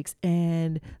mistakes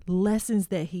and lessons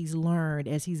that he's learned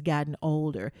as he's gotten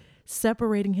older,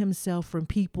 separating himself from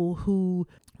people who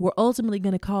were ultimately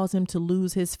going to cause him to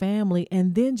lose his family,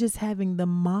 and then just having the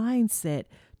mindset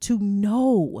to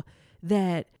know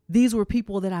that these were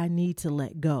people that I need to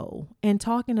let go, and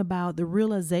talking about the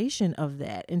realization of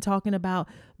that, and talking about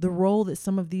the role that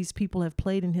some of these people have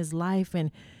played in his life.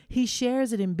 And he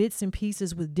shares it in bits and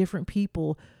pieces with different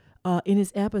people in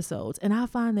his episodes. And I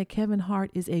find that Kevin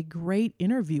Hart is a great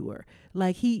interviewer.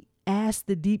 Like, he asks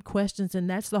the deep questions, and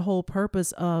that's the whole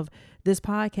purpose of this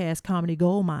podcast, Comedy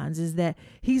Gold Mines, is that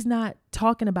he's not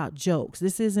talking about jokes.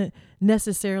 This isn't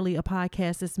necessarily a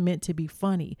podcast that's meant to be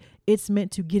funny. It's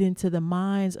meant to get into the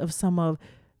minds of some of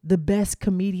the best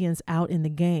comedians out in the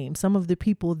game, some of the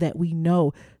people that we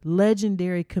know,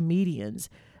 legendary comedians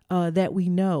that we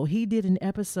know. He did an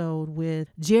episode with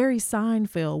Jerry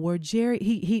Seinfeld where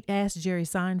he asked Jerry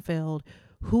Seinfeld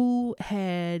who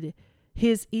had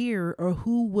his ear, or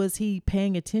who was he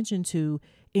paying attention to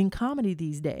in comedy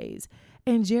these days.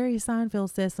 And Jerry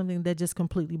Seinfeld said something that just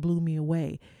completely blew me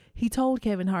away. He told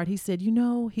Kevin Hart, he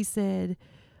said,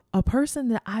 a person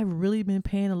that I've really been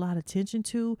paying a lot of attention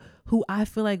to, who I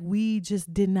feel like we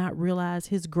just did not realize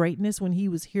his greatness when he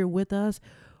was here with us,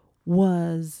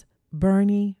 was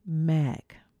Bernie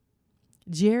Mac.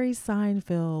 Jerry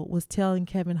Seinfeld was telling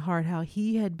Kevin Hart how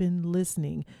he had been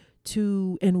listening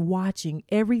to and watching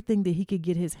everything that he could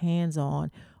get his hands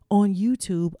on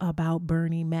YouTube about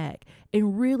Bernie Mac,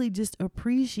 and really just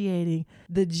appreciating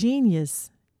the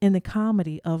genius in the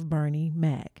comedy of Bernie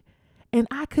Mac. And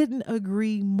I couldn't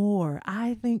agree more.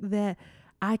 I think that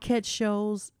I catch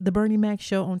shows, the Bernie Mac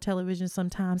show on television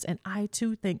sometimes, and I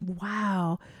too think,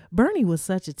 wow, Bernie was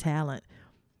such a talent.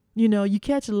 You know, you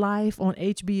catch Life on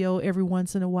HBO every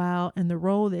once in a while, and the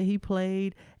role that he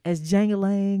played as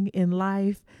Jangalang in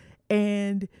Life,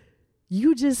 and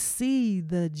you just see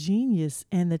the genius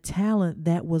and the talent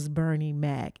that was Bernie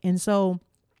Mac. And so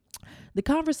the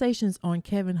conversations on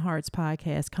Kevin Hart's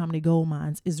podcast, Comedy Gold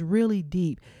Mines, is really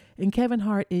deep. And Kevin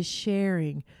Hart is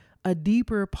sharing a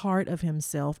deeper part of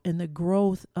himself and the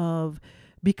growth of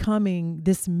becoming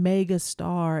this mega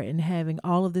star and having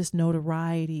all of this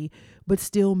notoriety, but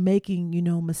still making,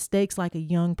 mistakes like a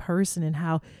young person, and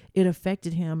how it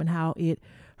affected him and how it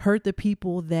hurt the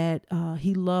people that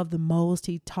he loved the most.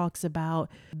 He talks about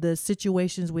the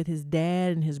situations with his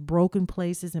dad and his broken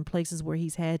places and places where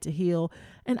he's had to heal.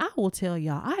 And I will tell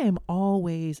y'all, I am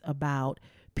always about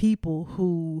people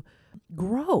who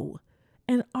grow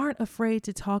and aren't afraid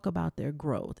to talk about their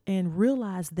growth and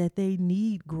realize that they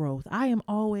need growth. I am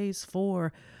always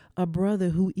for a brother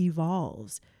who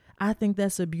evolves. I think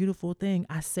that's a beautiful thing.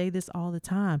 I say this all the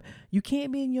time. You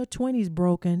can't be in your 20s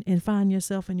broken and find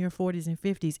yourself in your 40s and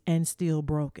 50s and still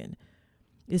broken.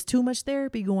 It's too much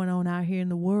therapy going on out here in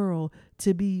the world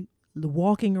to be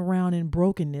walking around in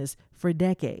brokenness for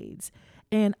decades.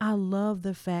 And I love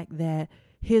the fact that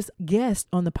his guests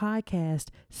on the podcast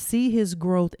see his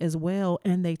growth as well,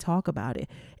 and they talk about it,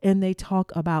 and they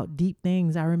talk about deep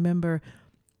things. I remember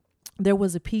there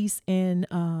was a piece in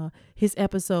his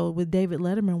episode with David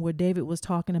Letterman where David was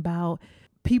talking about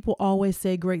people always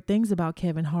say great things about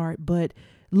Kevin Hart, but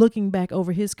looking back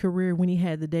over his career when he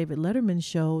had the David Letterman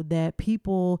show, that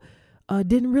people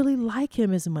didn't really like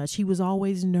him as much. He was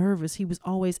always nervous. He was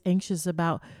always anxious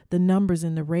about the numbers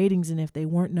and the ratings. And if they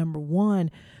weren't number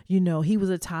one, you know, he was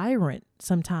a tyrant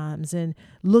sometimes. And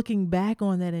looking back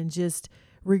on that and just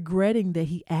regretting that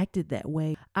he acted that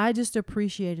way, I just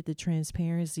appreciated the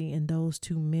transparency in those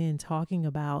two men talking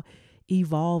about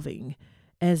evolving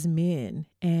as men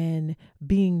and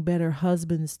being better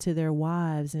husbands to their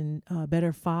wives and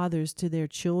better fathers to their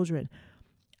children.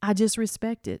 I just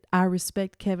respect it. I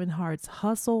respect Kevin Hart's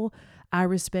hustle. I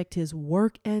respect his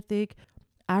work ethic.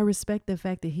 I respect the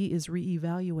fact that he is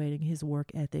reevaluating his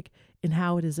work ethic and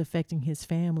how it is affecting his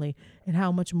family and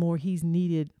how much more he's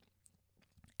needed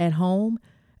at home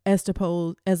as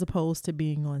opposed to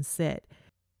being on set.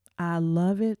 I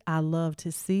love it. I love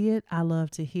to see it. I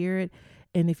love to hear it.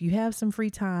 And if you have some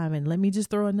free time, and let me just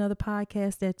throw another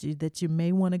podcast that you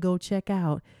may want to go check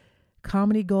out,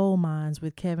 Comedy Gold Mines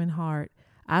with Kevin Hart.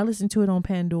 I listen to it on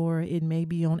Pandora. It may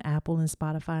be on Apple and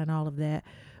Spotify and all of that,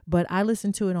 but I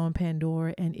listen to it on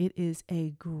Pandora, and it is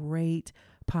a great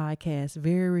podcast,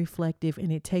 very reflective,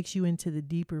 and it takes you into the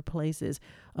deeper places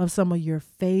of some of your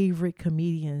favorite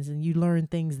comedians, and you learn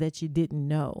things that you didn't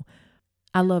know.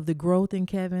 I love the growth in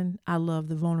Kevin. I love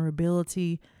the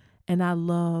vulnerability, and I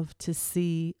love to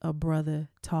see a brother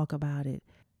talk about it.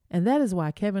 And that is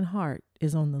why Kevin Hart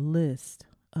is on the list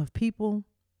of people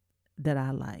that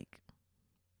I like.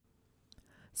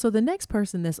 So the next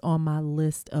person that's on my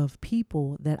list of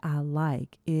people that I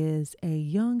like is a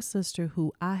young sister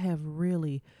who I have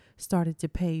really started to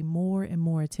pay more and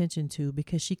more attention to,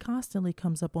 because she constantly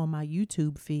comes up on my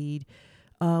YouTube feed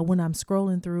when I'm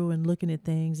scrolling through and looking at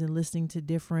things and listening to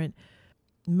different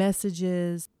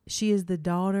messages. She is the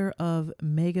daughter of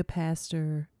mega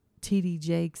pastor T.D.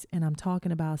 Jakes, and I'm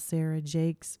talking about Sarah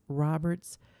Jakes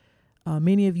Roberts.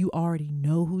 Many of you already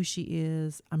know who she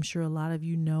is. I'm sure a lot of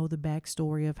you know the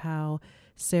backstory of how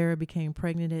Sarah became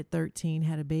pregnant at 13,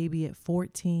 had a baby at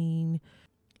 14.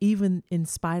 Even in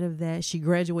spite of that, she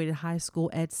graduated high school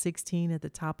at 16 at the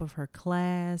top of her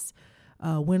class,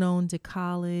 went on to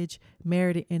college,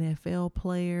 married an NFL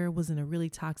player, was in a really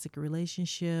toxic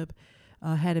relationship,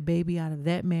 had a baby out of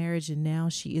that marriage, and now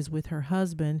she is with her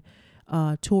husband,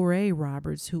 Touré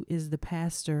Roberts, who is the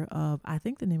pastor of, I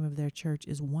think the name of their church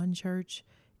is One Church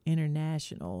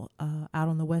International, out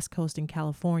on the West Coast in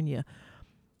California.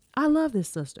 I love this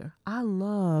sister. I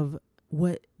love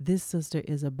what this sister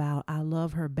is about. I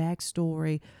love her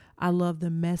backstory. I love the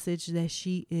message that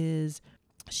she is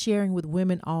sharing with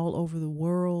women all over the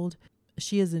world.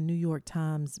 She is a New York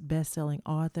Times bestselling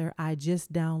author. I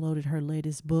just downloaded her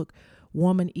latest book,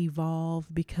 Woman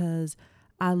Evolve, because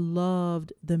I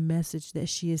loved the message that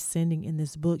she is sending in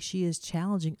this book. She is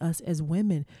challenging us as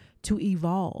women to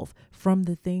evolve from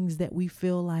the things that we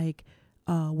feel like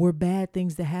were bad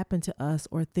things that happened to us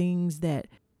or things that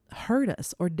hurt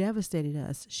us or devastated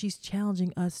us. She's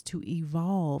challenging us to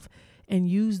evolve and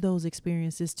use those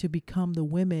experiences to become the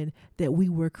women that we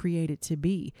were created to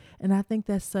be. And I think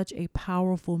that's such a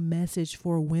powerful message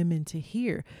for women to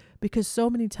hear, because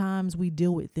so many times we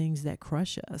deal with things that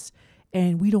crush us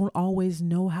and we don't always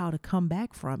know how to come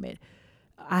back from it.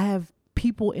 I have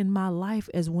people in my life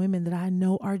as women that I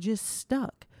know are just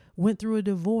stuck, went through a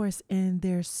divorce and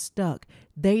they're stuck.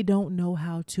 They don't know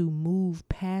how to move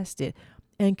past it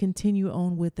and continue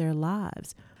on with their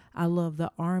lives. I love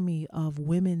the army of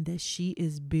women that she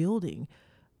is building.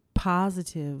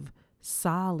 Positive,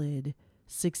 solid,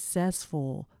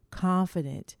 successful,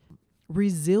 confident,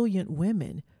 resilient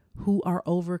women who are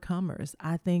overcomers.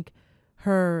 I think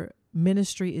her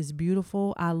ministry is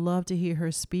beautiful. I love to hear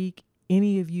her speak.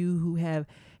 Any of you who have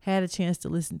had a chance to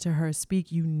listen to her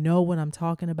speak, you know what I'm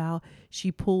talking about.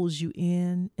 She pulls you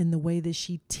in the way that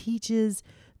she teaches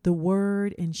the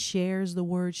word and shares the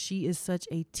word. She is such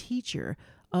a teacher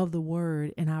of the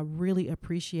word, and I really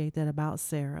appreciate that about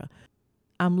Sarah.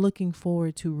 I'm looking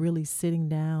forward to really sitting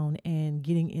down and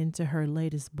getting into her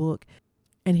latest book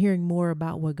and hearing more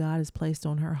about what God has placed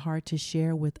on her heart to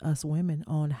share with us women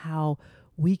on how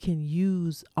we can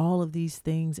use all of these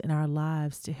things in our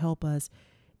lives to help us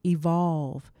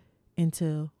evolve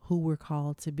into who we're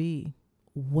called to be.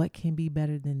 what can be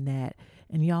better than that?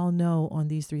 And y'all know on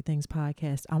These Three Things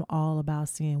podcast, I'm all about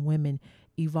seeing women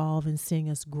evolve and seeing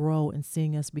us grow and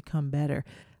seeing us become better.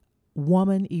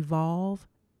 Woman Evolve,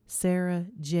 Sarah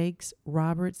Jakes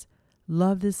Roberts.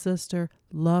 Love this sister,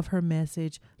 love her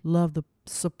message, love the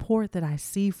support that I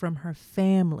see from her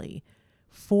family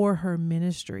for her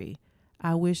ministry.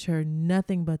 I wish her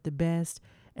nothing but the best,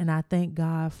 and I thank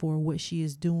God for what she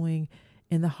is doing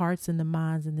in the hearts and the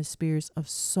minds and the spirits of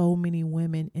so many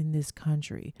women in this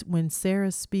country. When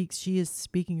Sarah speaks, she is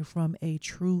speaking from a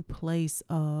true place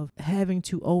of having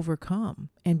to overcome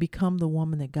and become the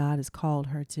woman that God has called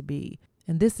her to be.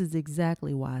 And this is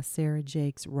exactly why Sarah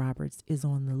Jakes Roberts is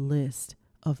on the list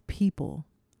of people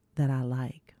that I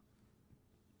like.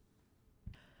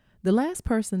 The last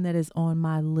person that is on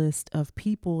my list of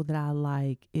people that I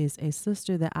like is a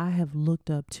sister that I have looked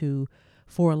up to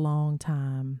for a long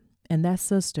time. And that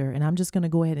sister, and I'm just going to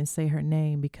go ahead and say her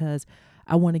name because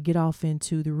I want to get off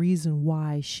into the reason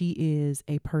why she is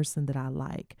a person that I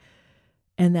like.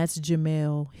 And that's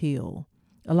Jemele Hill.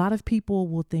 A lot of people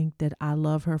will think that I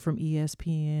love her from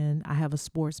ESPN. I have a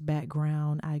sports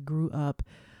background. I grew up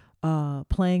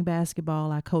playing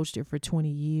basketball. I coached it for 20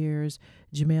 years.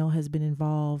 Jemele has been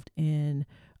involved in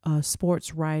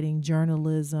sports writing,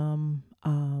 journalism,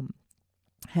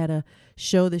 had a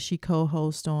show that she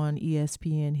co-hosts on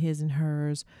ESPN, His and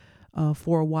Hers,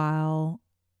 for a while.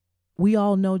 We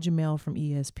all know Jemele from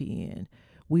ESPN.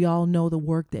 We all know the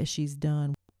work that she's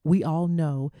done. We all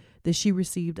know that she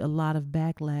received a lot of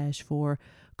backlash for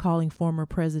calling former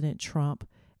President Trump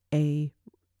a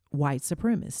white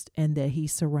supremacist and that he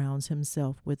surrounds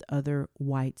himself with other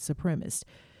white supremacists.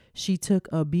 She took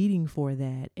a beating for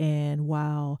that. And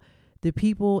while the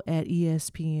people at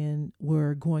ESPN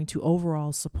were going to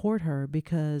overall support her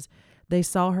because they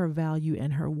saw her value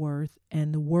and her worth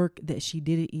and the work that she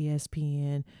did at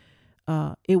ESPN,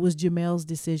 it was Jemele's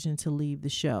decision to leave the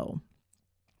show.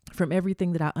 From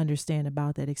everything that I understand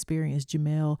about that experience,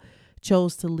 Jemele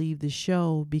chose to leave the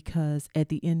show because at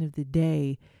the end of the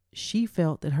day, she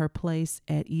felt that her place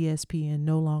at ESPN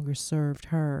no longer served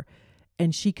her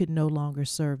and she could no longer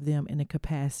serve them in a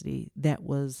capacity that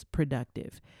was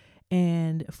productive.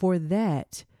 And for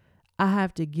that, I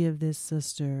have to give this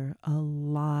sister a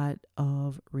lot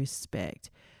of respect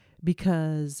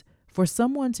because for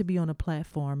someone to be on a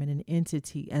platform and an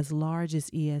entity as large as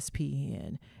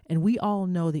ESPN, and we all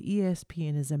know that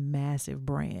ESPN is a massive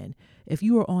brand. If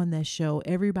you are on that show,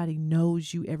 everybody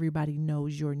knows you, everybody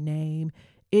knows your name.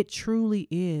 It truly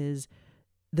is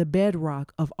the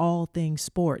bedrock of all things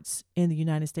sports in the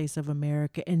United States of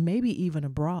America and maybe even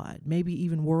abroad, maybe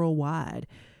even worldwide.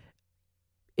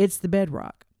 It's the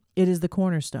bedrock. It is the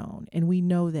cornerstone. And we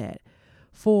know that.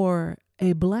 For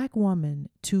a Black woman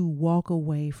to walk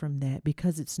away from that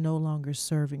because it's no longer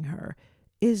serving her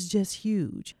is just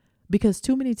huge. Because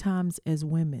too many times as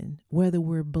women, whether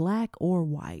we're Black or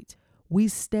white, we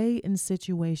stay in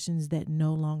situations that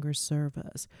no longer serve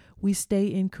us. We stay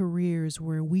in careers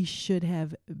where we should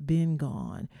have been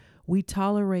gone. We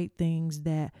tolerate things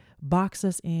that box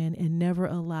us in and never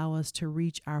allow us to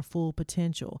reach our full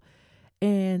potential.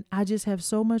 And I just have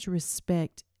so much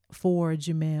respect for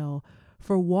Jemele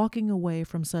for walking away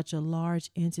from such a large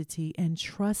entity and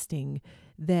trusting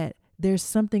that there's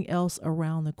something else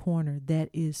around the corner that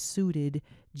is suited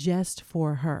just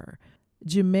for her.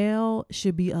 Jemele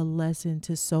should be a lesson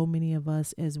to so many of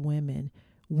us as women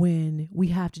when we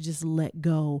have to just let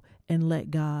go and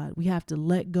let God. We have to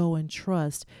let go and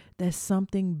trust that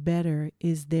something better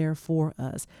is there for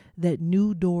us, that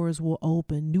new doors will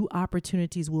open, new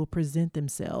opportunities will present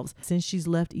themselves. Since she's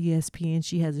left ESPN,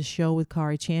 she has a show with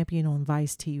Kari Champion on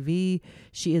Vice TV.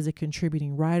 She is a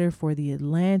contributing writer for The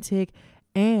Atlantic.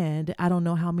 And I don't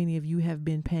know how many of you have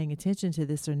been paying attention to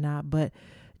this or not, but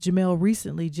Jemele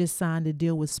recently just signed a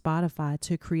deal with Spotify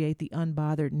to create the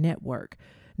Unbothered Network.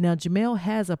 Now, Jemele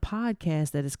has a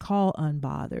podcast that is called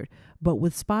Unbothered, but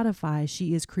with Spotify,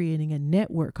 she is creating a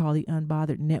network called the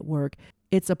Unbothered Network.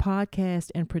 It's a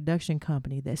podcast and production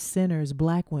company that centers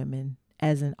Black women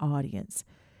as an audience.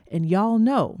 And y'all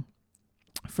know,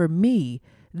 for me,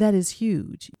 that is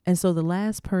huge. And so the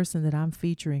last person that I'm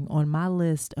featuring on my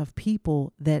list of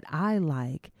people that I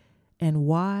like and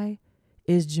why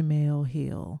is Jemele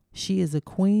Hill. She is a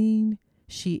queen.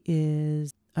 She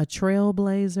is a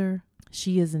trailblazer.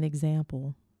 She is an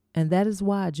example. And that is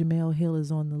why Jemele Hill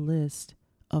is on the list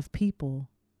of people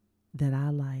that I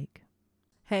like.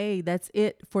 Hey, that's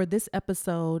it for this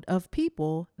episode of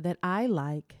People That I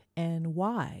Like and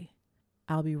Why.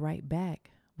 I'll be right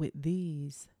back with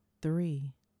these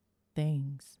 3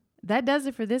 things. That does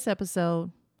it for this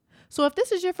episode. So if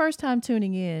this is your first time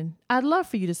tuning in, I'd love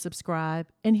for you to subscribe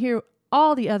and hear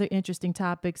all the other interesting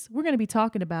topics we're going to be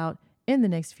talking about in the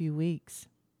next few weeks.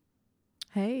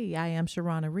 Hey, I am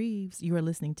Sharrona Reaves. You are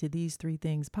listening to These Three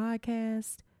Things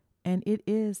podcast, and it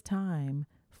is time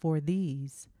for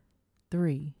these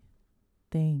three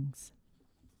things.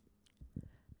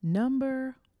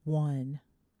 Number 1,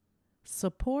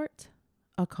 support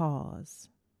a cause.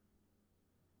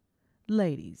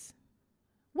 Ladies,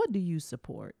 what do you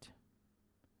support?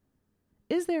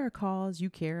 Is there a cause you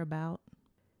care about?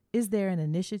 Is there an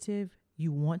initiative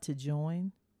you want to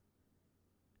join?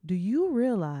 Do you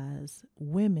realize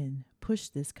women push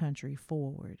this country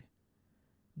forward?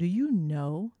 Do you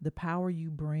know the power you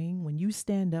bring when you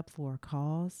stand up for a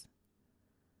cause?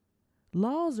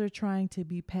 Laws are trying to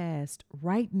be passed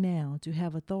right now to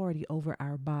have authority over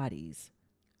our bodies.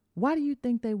 Why do you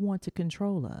think they want to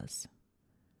control us?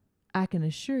 I can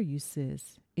assure you,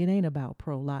 sis, it ain't about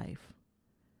pro-life.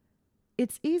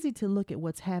 It's easy to look at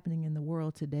what's happening in the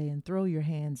world today and throw your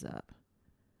hands up.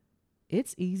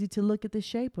 It's easy to look at the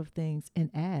shape of things and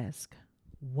ask,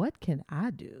 what can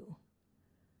I do?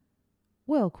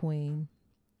 Well, Queen,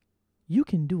 you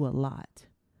can do a lot.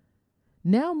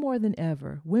 Now more than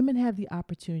ever, women have the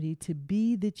opportunity to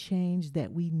be the change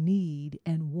that we need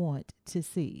and want to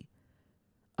see.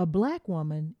 A Black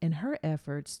woman and her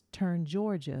efforts turned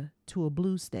Georgia to a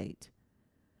blue state.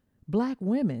 Black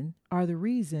women are the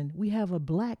reason we have a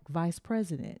Black vice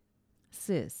president.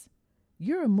 Sis,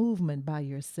 you're a movement by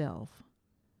yourself,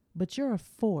 but you're a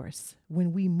force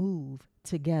when we move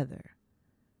together.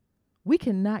 We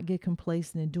cannot get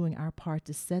complacent in doing our part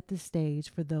to set the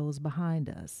stage for those behind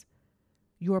us.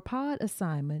 Your pod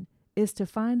assignment is to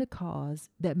find a cause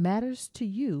that matters to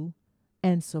you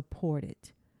and support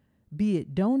it, be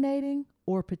it donating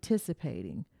or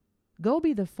participating. Go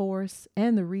be the force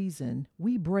and the reason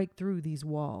we break through these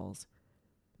walls,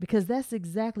 because that's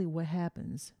exactly what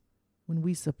happens when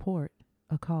we support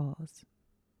a cause.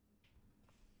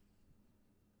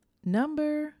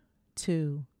 Number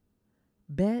 2,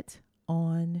 bet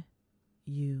on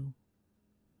you.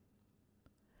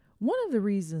 One of the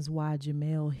reasons why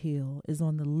Jemele Hill is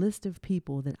on the list of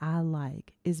people that I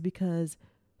like is because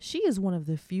she is one of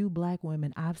the few Black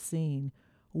women I've seen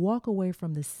walk away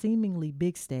from the seemingly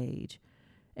big stage.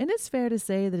 And it's fair to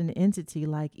say that an entity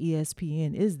like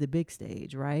ESPN is the big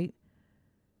stage, right?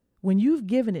 When you've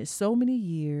given it so many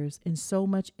years and so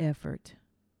much effort,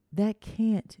 that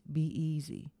can't be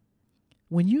easy.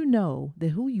 When you know that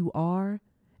who you are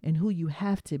and who you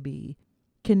have to be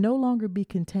can no longer be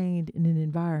contained in an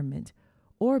environment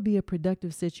or be a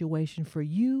productive situation for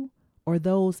you or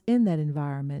those in that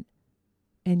environment,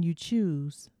 and you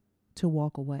choose to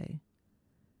walk away.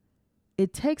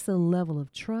 It takes a level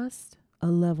of trust, a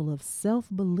level of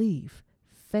self-belief,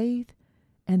 faith,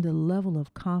 and a level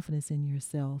of confidence in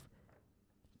yourself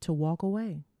to walk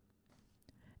away.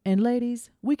 And ladies,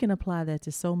 we can apply that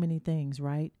to so many things,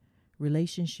 right?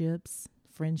 Relationships,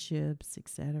 friendships,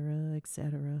 etc.,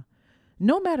 etc.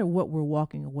 No matter what we're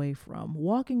walking away from,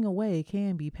 walking away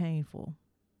can be painful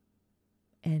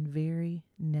and very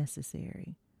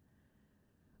necessary.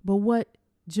 But what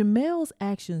Jemele's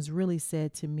actions really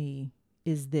said to me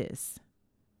is this: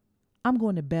 I'm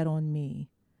going to bet on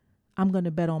me. I'm going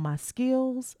to bet on my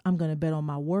skills. I'm going to bet on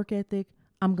my work ethic.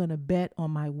 I'm going to bet on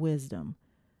my wisdom.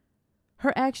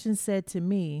 Her actions said to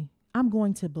me, I'm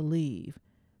going to believe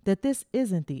that this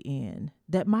isn't the end,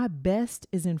 that my best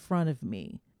is in front of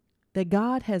me, that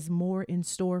God has more in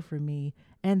store for me,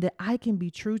 and that I can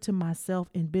be true to myself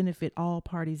and benefit all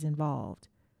parties involved.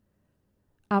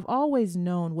 I've always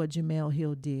known what Jemele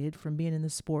Hill did from being in the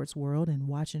sports world and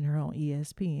watching her on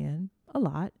ESPN a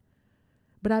lot,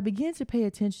 but I began to pay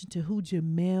attention to who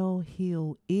Jemele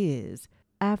Hill is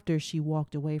after she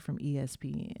walked away from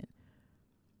ESPN.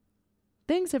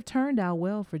 Things have turned out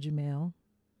well for Jemele.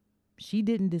 She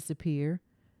didn't disappear,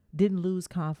 didn't lose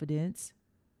confidence,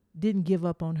 didn't give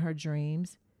up on her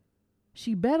dreams.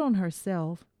 She bet on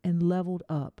herself and leveled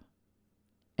up.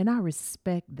 And I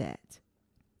respect that.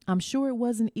 I'm sure it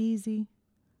wasn't easy,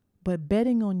 but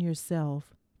betting on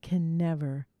yourself can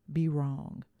never be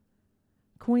wrong.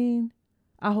 Queen,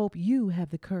 I hope you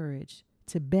have the courage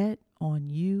to bet on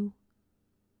you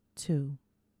too.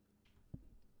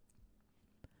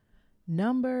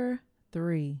 Number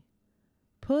 3,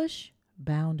 push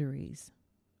boundaries.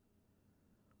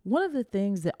 One of the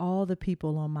things that all the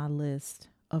people on my list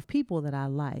of people that I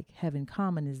like have in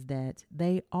common is that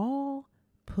they all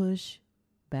push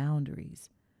boundaries.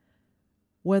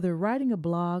 Whether writing a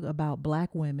blog about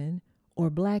Black women or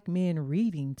Black men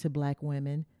reading to Black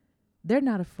women, they're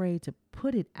not afraid to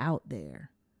put it out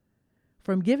there.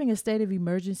 From giving a state of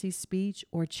emergency speech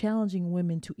or challenging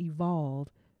women to evolve,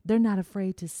 they're not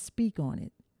afraid to speak on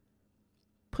it.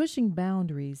 Pushing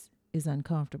boundaries is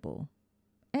uncomfortable,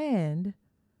 and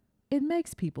it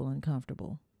makes people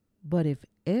uncomfortable. But if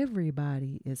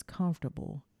everybody is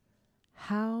comfortable,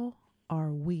 how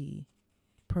are we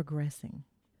progressing?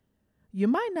 You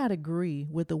might not agree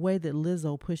with the way that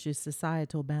Lizzo pushes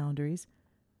societal boundaries,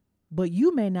 but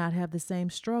you may not have the same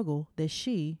struggle that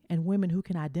she and women who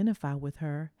can identify with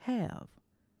her have.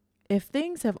 If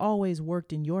things have always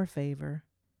worked in your favor,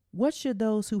 what should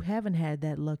those who haven't had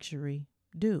that luxury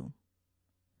do?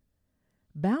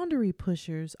 Boundary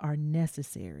pushers are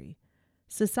necessary.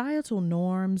 Societal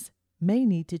norms may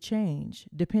need to change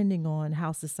depending on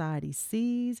how society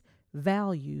sees,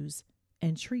 values,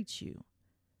 and treats you.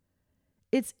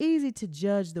 It's easy to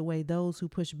judge the way those who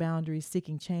push boundaries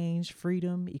seeking change,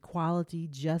 freedom, equality,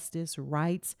 justice,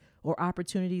 rights, or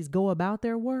opportunities go about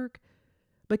their work.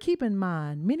 But keep in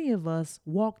mind, many of us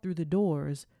walk through the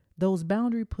doors those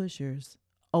boundary pushers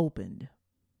opened.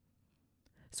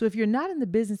 So if you're not in the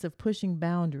business of pushing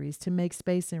boundaries to make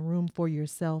space and room for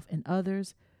yourself and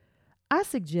others, I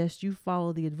suggest you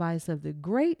follow the advice of the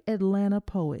great Atlanta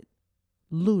poet,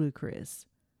 Ludacris.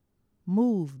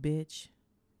 Move, bitch,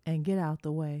 and get out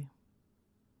the way.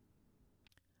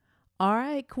 All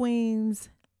right, queens,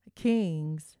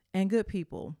 kings, and good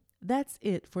people. That's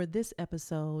it for this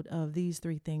episode of These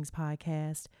Three Things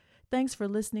podcast. Thanks for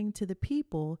listening to the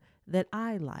people that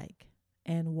I like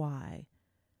and why.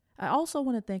 I also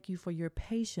want to thank you for your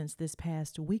patience this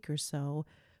past week or so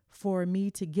for me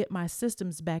to get my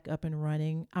systems back up and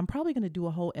running. I'm probably going to do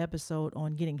a whole episode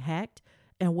on getting hacked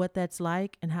and what that's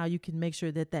like and how you can make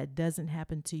sure that that doesn't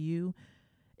happen to you.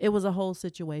 It was a whole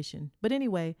situation. But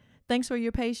anyway, thanks for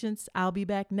your patience. I'll be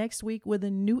back next week with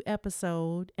a new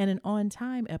episode and an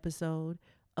on-time episode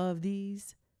of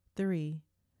These Three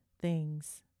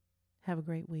Things. Have a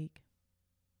great week.